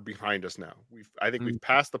are behind us now. I think we've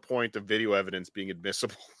passed the point of video evidence being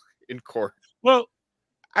admissible in court. Well,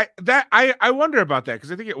 I wonder about that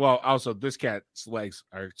because I think also this cat's legs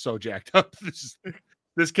are so jacked up.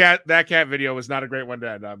 That cat video was not a great one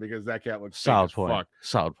to end on because that cat looks solid point. Fuck.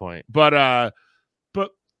 Solid point. But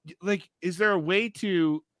like, is there a way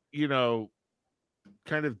to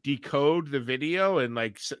kind of decode the video and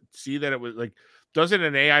like see that it was like, doesn't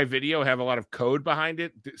an AI video have a lot of code behind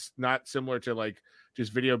it? It's not similar to like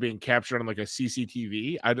just video being captured on like a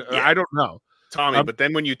CCTV. I don't know, Tommy. But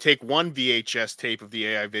then when you take one VHS tape of the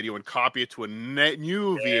AI video and copy it to a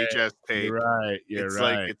new VHS tape, you're right. It's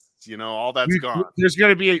like it's all that's gone. There's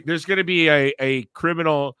gonna be a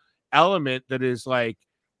criminal element that is like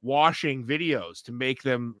washing videos to make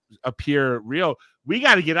them appear real. We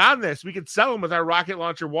got to get on this. We can sell them with our rocket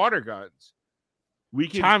launcher water guns. We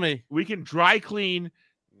can dry clean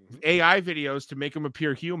AI videos to make them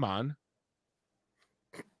appear human.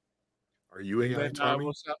 Are you AI, Tommy?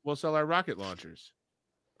 We'll sell our rocket launchers.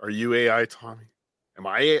 Are you AI, Tommy? Am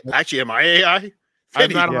I AI?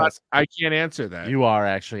 I'm not allowed. I can't answer that. You are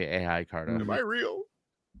actually AI, Carter. Am I real?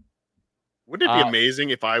 Wouldn't it be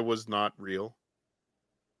amazing if I was not real?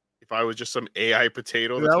 If I was just some AI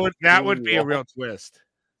potato? That would be a real twist.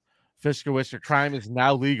 Fisker Whisker, crime is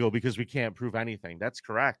now legal because we can't prove anything. That's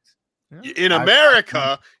correct. In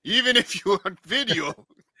America, even if you want video,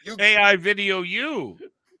 AI video you.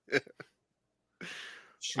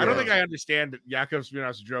 I don't think I understand Yakov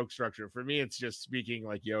Smirnov's joke structure. For me, it's just speaking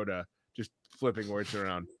like Yoda, just flipping words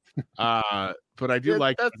around. But I do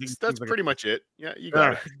like that's pretty much it. Yeah, you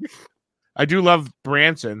got it. I do love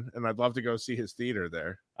Branson, and I'd love to go see his theater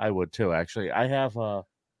there. I would too, actually. I have hold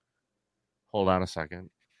on a second.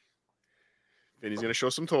 Vinny's gonna show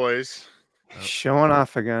some toys. Showing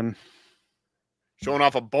off again. Showing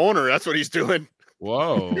off a boner. That's what he's doing.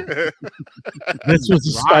 Whoa. This was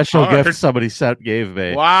a special gift somebody gave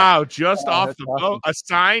me. Wow, just off the boat. A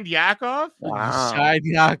signed Yakov? Wow. Signed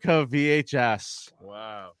Yakov VHS.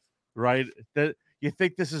 Wow. Right? You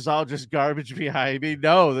think this is all just garbage behind me?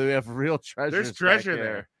 No, they have real treasure. There's treasure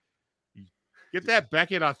there. Get that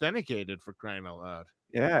Beckett authenticated, for crying out loud.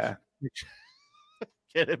 Yeah.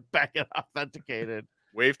 Get it Beckett authenticated.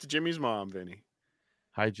 Wave to Jimmy's mom, Vinny.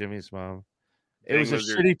 Hi, Jimmy's mom. It was a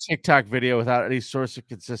shitty TikTok video without any source of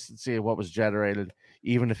consistency of what was generated,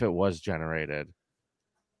 even if it was generated.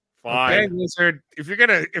 Fine. Okay, Lizard. If you're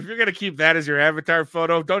gonna keep that as your avatar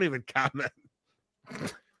photo, don't even comment.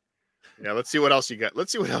 Yeah, let's see what else you got.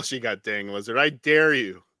 Let's see what else you got, dang Lizard. I dare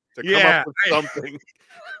you to come up with something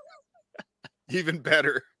even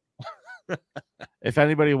better. If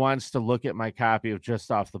anybody wants to look at my copy of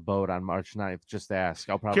Just Off the Boat on March 9th, just ask.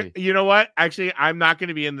 I'll probably... You know what? Actually, I'm not going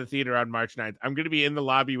to be in the theater on March 9th. I'm going to be in the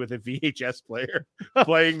lobby with a VHS player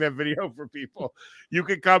playing that video for people. You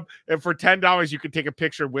can come, and for $10, you can take a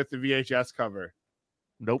picture with the VHS cover.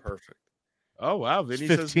 Nope. Perfect. Oh, wow. Vinny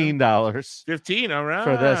 $15. $15, all right.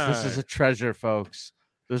 For this. This is a treasure, folks.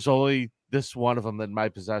 There's only this one of them in my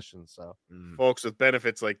possession. So, folks, with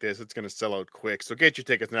benefits like this, it's going to sell out quick. So get your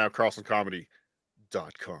tickets now,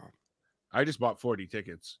 CarlsonComedy.com. I just bought 40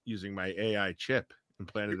 tickets using my AI chip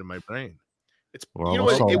implanted in my brain. It's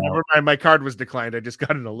my card was declined. I just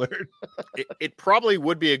got an alert. it probably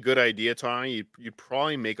would be a good idea, Tommy. You'd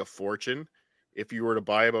probably make a fortune if you were to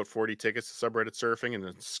buy about 40 tickets to subreddit surfing and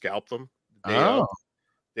then scalp them.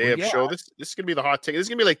 They have show. This is gonna be the hot ticket. This is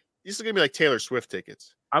gonna be like Taylor Swift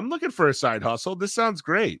tickets. I'm looking for a side hustle. This sounds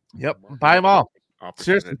great. Yep, buy them all.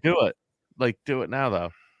 Seriously, do it. Like, do it now,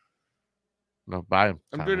 though. No, buy them.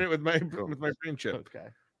 I'm doing it with my brain chip. Okay.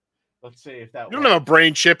 Let's see if that. You don't have a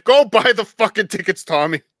brain chip. Go buy the fucking tickets,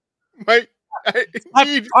 Tommy. I'm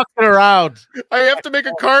fucking around. I have to make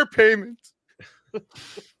a car payment.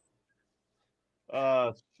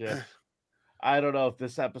 Oh shit. I don't know if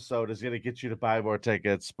this episode is going to get you to buy more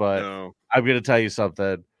tickets, but I'm going to tell you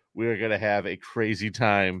something. We are going to have a crazy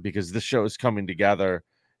time because this show is coming together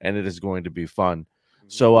and it is going to be fun.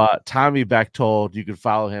 So Tommy Bechtold, you can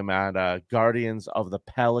follow him on Guardians of the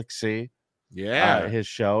Galaxy. Yeah. His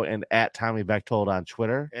show, and at Tommy Bechtold on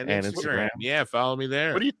Twitter and Instagram. Yeah, follow me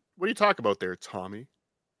there. What do you talk about there, Tommy?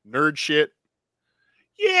 nerd shit?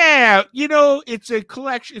 Yeah, you know, it's a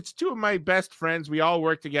collection. It's two of my best friends. We all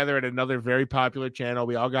work together at another very popular channel.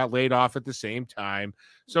 We all got laid off at the same time.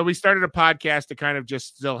 So we started a podcast to kind of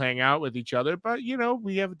just still hang out with each other. But, you know,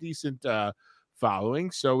 we have a decent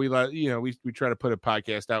following. So we try to put a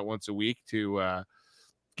podcast out once a week to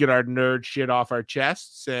get our nerd shit off our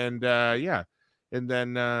chests. And yeah. And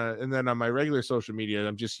then on my regular social media,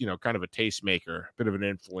 I'm just, you know, kind of a tastemaker, a bit of an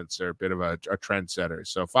influencer, a bit of a trendsetter.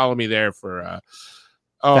 So follow me there for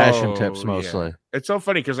fashion tips mostly. Yeah. It's so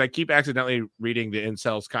funny because I keep accidentally reading the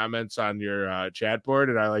incels comments on your chat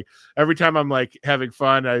board, and I like every time I'm like having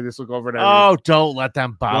fun, I just look over and I don't let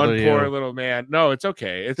them bother you. One poor little man. No, it's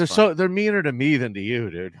okay. They're meaner to me than to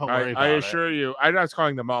you, dude. Don't worry about I assure you, I'm not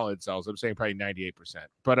calling them all incels. I'm saying probably 98%.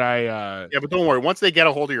 But yeah, but don't worry. Once they get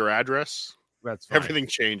a hold of your address, that's fine. Everything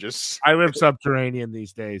changes. I live subterranean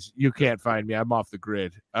these days. You can't find me. I'm off the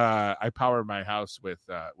grid. I power my house with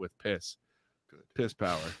piss. Piss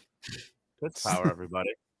power. Piss power, everybody.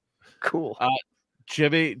 Cool.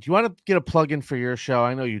 Jimmy, do you want to get a plug in for your show?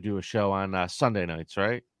 I know you do a show on Sunday nights,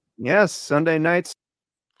 right? Yes, Sunday nights.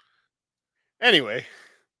 Anyway.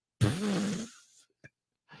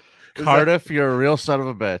 Cardiff, you're a real son of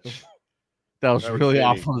a bitch. That was really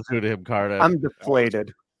awful to do to him, Cardiff. I'm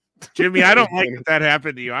deflated. Jimmy, I don't like that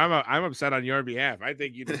happened to you. I'm upset on your behalf. I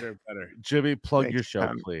think you deserve better. Jimmy, plug your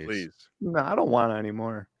show, please. Please. No, I don't want it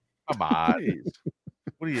anymore. Come on.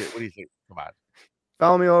 What do you think? Come on.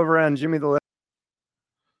 Follow me over on Jimmy the Lip.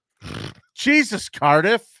 Jesus,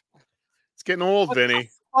 Cardiff. It's getting old, Vinny.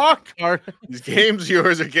 Fuck, Cardiff. These games of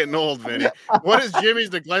yours are getting old, Vinny. What is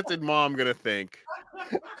Jimmy's neglected mom gonna think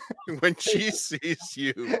when she sees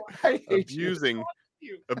you abusing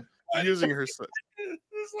her son?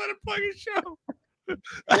 Just let him plug his show.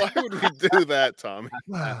 Why would we do that, Tommy?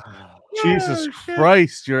 Jesus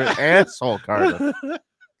Christ, you're an asshole, Cardiff.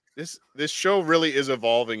 This show really is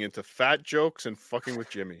evolving into fat jokes and fucking with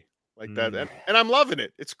Jimmy like that, and I'm loving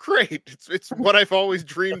it. It's great. It's what I've always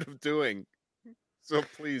dreamed of doing. So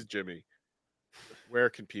please, Jimmy,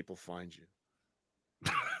 where can people find you?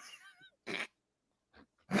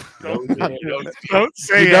 Don't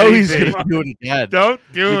say you know anything. He's gonna do it again. Don't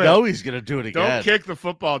do it. You know he's gonna do it again. Don't kick the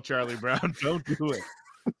football, Charlie Brown. Don't do it.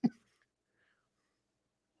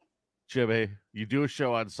 Jimmy, you do a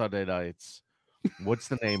show on Sunday nights. What's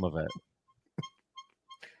the name of it?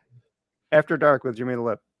 After Dark with Jimmy the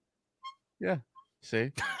Lip. Yeah.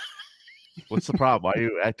 See? What's the problem? Why are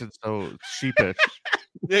you acting so sheepish?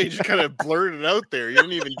 Yeah, you just kind of blurted it out there. You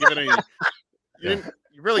didn't even give it any.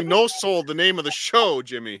 You really no sold the name of the show,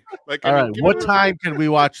 Jimmy. Like, all right, what time can we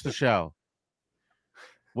watch the show?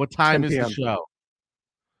 What time is the show?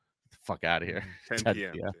 Get the fuck out of here. 10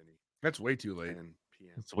 p.m. That's way too late. 10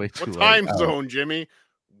 p.m. It's way too late. late. What time zone, Jimmy?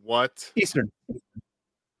 What? Eastern. It's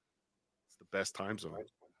the best time zone.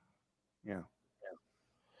 Yeah.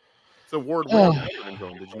 It's award-winning time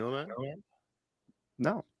zone. Did you know that?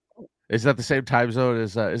 No. Is that the same time zone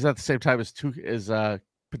as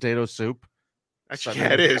potato soup? Actually,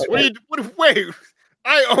 yeah, it is. Wait,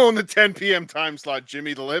 I own the 10 p.m. time slot,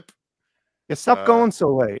 Jimmy the Lip. Yeah, stop going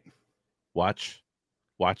so late. Watch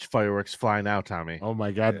fireworks fly now, Tommy. Oh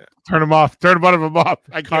my God! Yeah. Turn them off. Turn one of them off.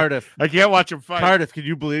 I can't watch them fight. Cardiff, can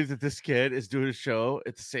you believe that this kid is doing a show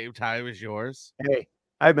at the same time as yours? Hey,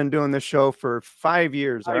 I've been doing this show for 5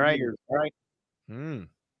 years. All right.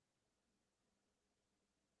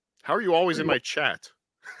 How are you always in my chat?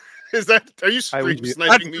 Are you sniping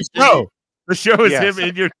me? The show is him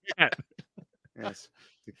in your chat. Yes.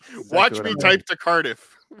 Exactly. Watch me type to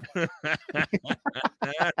Cardiff.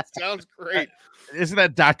 Sounds great. Isn't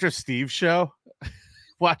that Dr. Steve's show?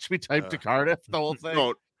 Watch me type to Cardiff, the whole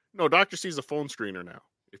thing. No, Dr. Steve's a phone screener now,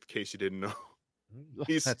 in case you didn't know.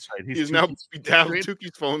 That's right. He's now down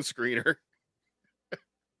Tuki's phone screener.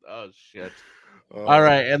 Oh shit. All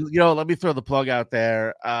right, and let me throw the plug out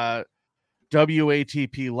there.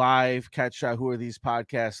 WATP Live. Catch Who Are These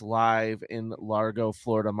Podcasts live in Largo,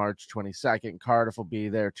 Florida, March 22nd. Cardiff will be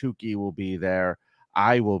there. Tukey will be there.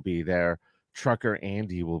 I will be there. Trucker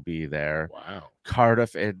Andy will be there. Wow.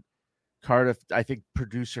 Cardiff, I think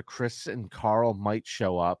producer Chris and Carl might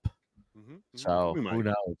show up. Mm-hmm. So who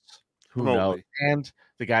knows? Who knows? And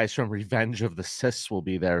the guys from Revenge of the Sis will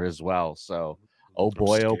be there as well. So, oh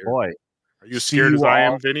boy. Are you scared as I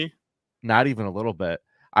am, Vinny? Not even a little bit.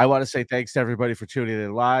 I want to say thanks to everybody for tuning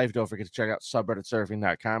in live. Don't forget to check out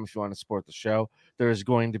subredditsurfing.com if you want to support the show. There is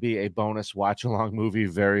going to be a bonus watch-along movie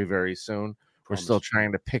very, very soon. We're still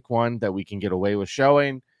trying to pick one that we can get away with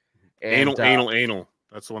showing. And, anal.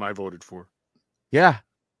 That's the one I voted for. Yeah.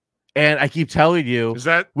 And I keep telling you,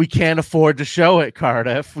 we can't afford to show it,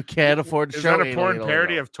 Cardiff. We can't afford to show it. Is that a porn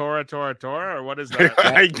parody of Tora, or what is that?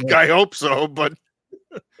 I hope so, but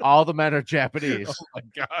all the men are Japanese. Oh my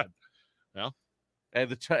God. Well, and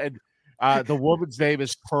the woman's name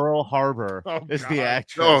is Pearl Harbor. Is the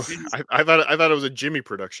actress? Oh, I thought it was a Jimmy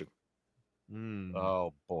production.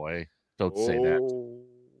 Oh boy, don't say that.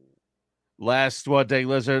 Last one, Dang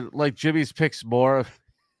Lizard. Like Jimmy's picks more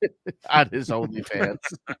on his OnlyFans.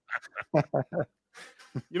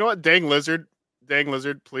 You know what, Dang Lizard,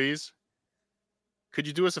 please. Could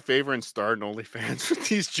you do us a favor and start an OnlyFans with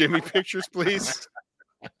these Jimmy pictures, please?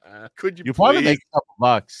 Could you? You'll probably make a couple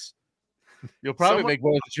bucks. You'll probably make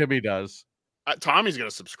more than Jimmy does. Tommy's gonna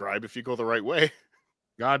subscribe if you go the right way.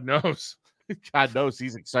 God knows. God knows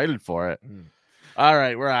he's excited for it. All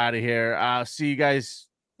right, we're out of here. See you guys.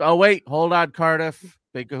 Oh wait, hold on, Cardiff.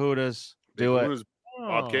 Big Kahutas. Do it.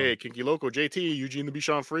 Bob K, Kinky Loco, JT, Eugene the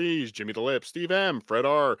Bichon Freeze, Jimmy the Lip, Steve M, Fred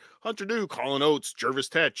R, Hunter Duke, Colin Oates, Jervis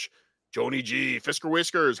Tetch, Joni G, Fisker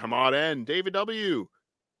Whiskers, Hamad N, David W,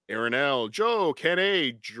 Aaron L, Joe, Ken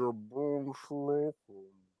A,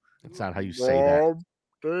 That's not how you say that.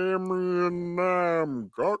 Damian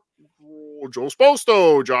Joe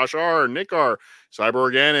Sposto, Josh R, Nick R, Cyber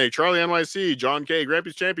Organic, Charlie NYC, John K,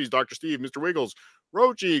 Grampy's Champions, Dr. Steve, Mr. Wiggles,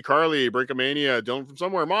 Rochi, Carly, Brinkamania, Dylan from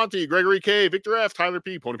Somewhere, Monty, Gregory K, Victor F, Tyler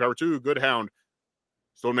P, Pony Power 2, Good Hound,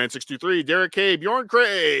 Stoneman 623, Derek K, Bjorn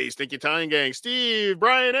Cray, Stinky Italian Gang, Steve,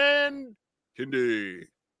 Brian, and Kindy.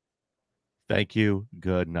 Thank you.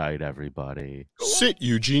 Good night, everybody. Sit,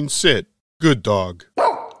 Eugene, sit. Good dog.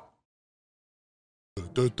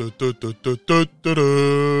 Da, da, da, da, da, da, da,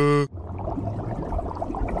 da.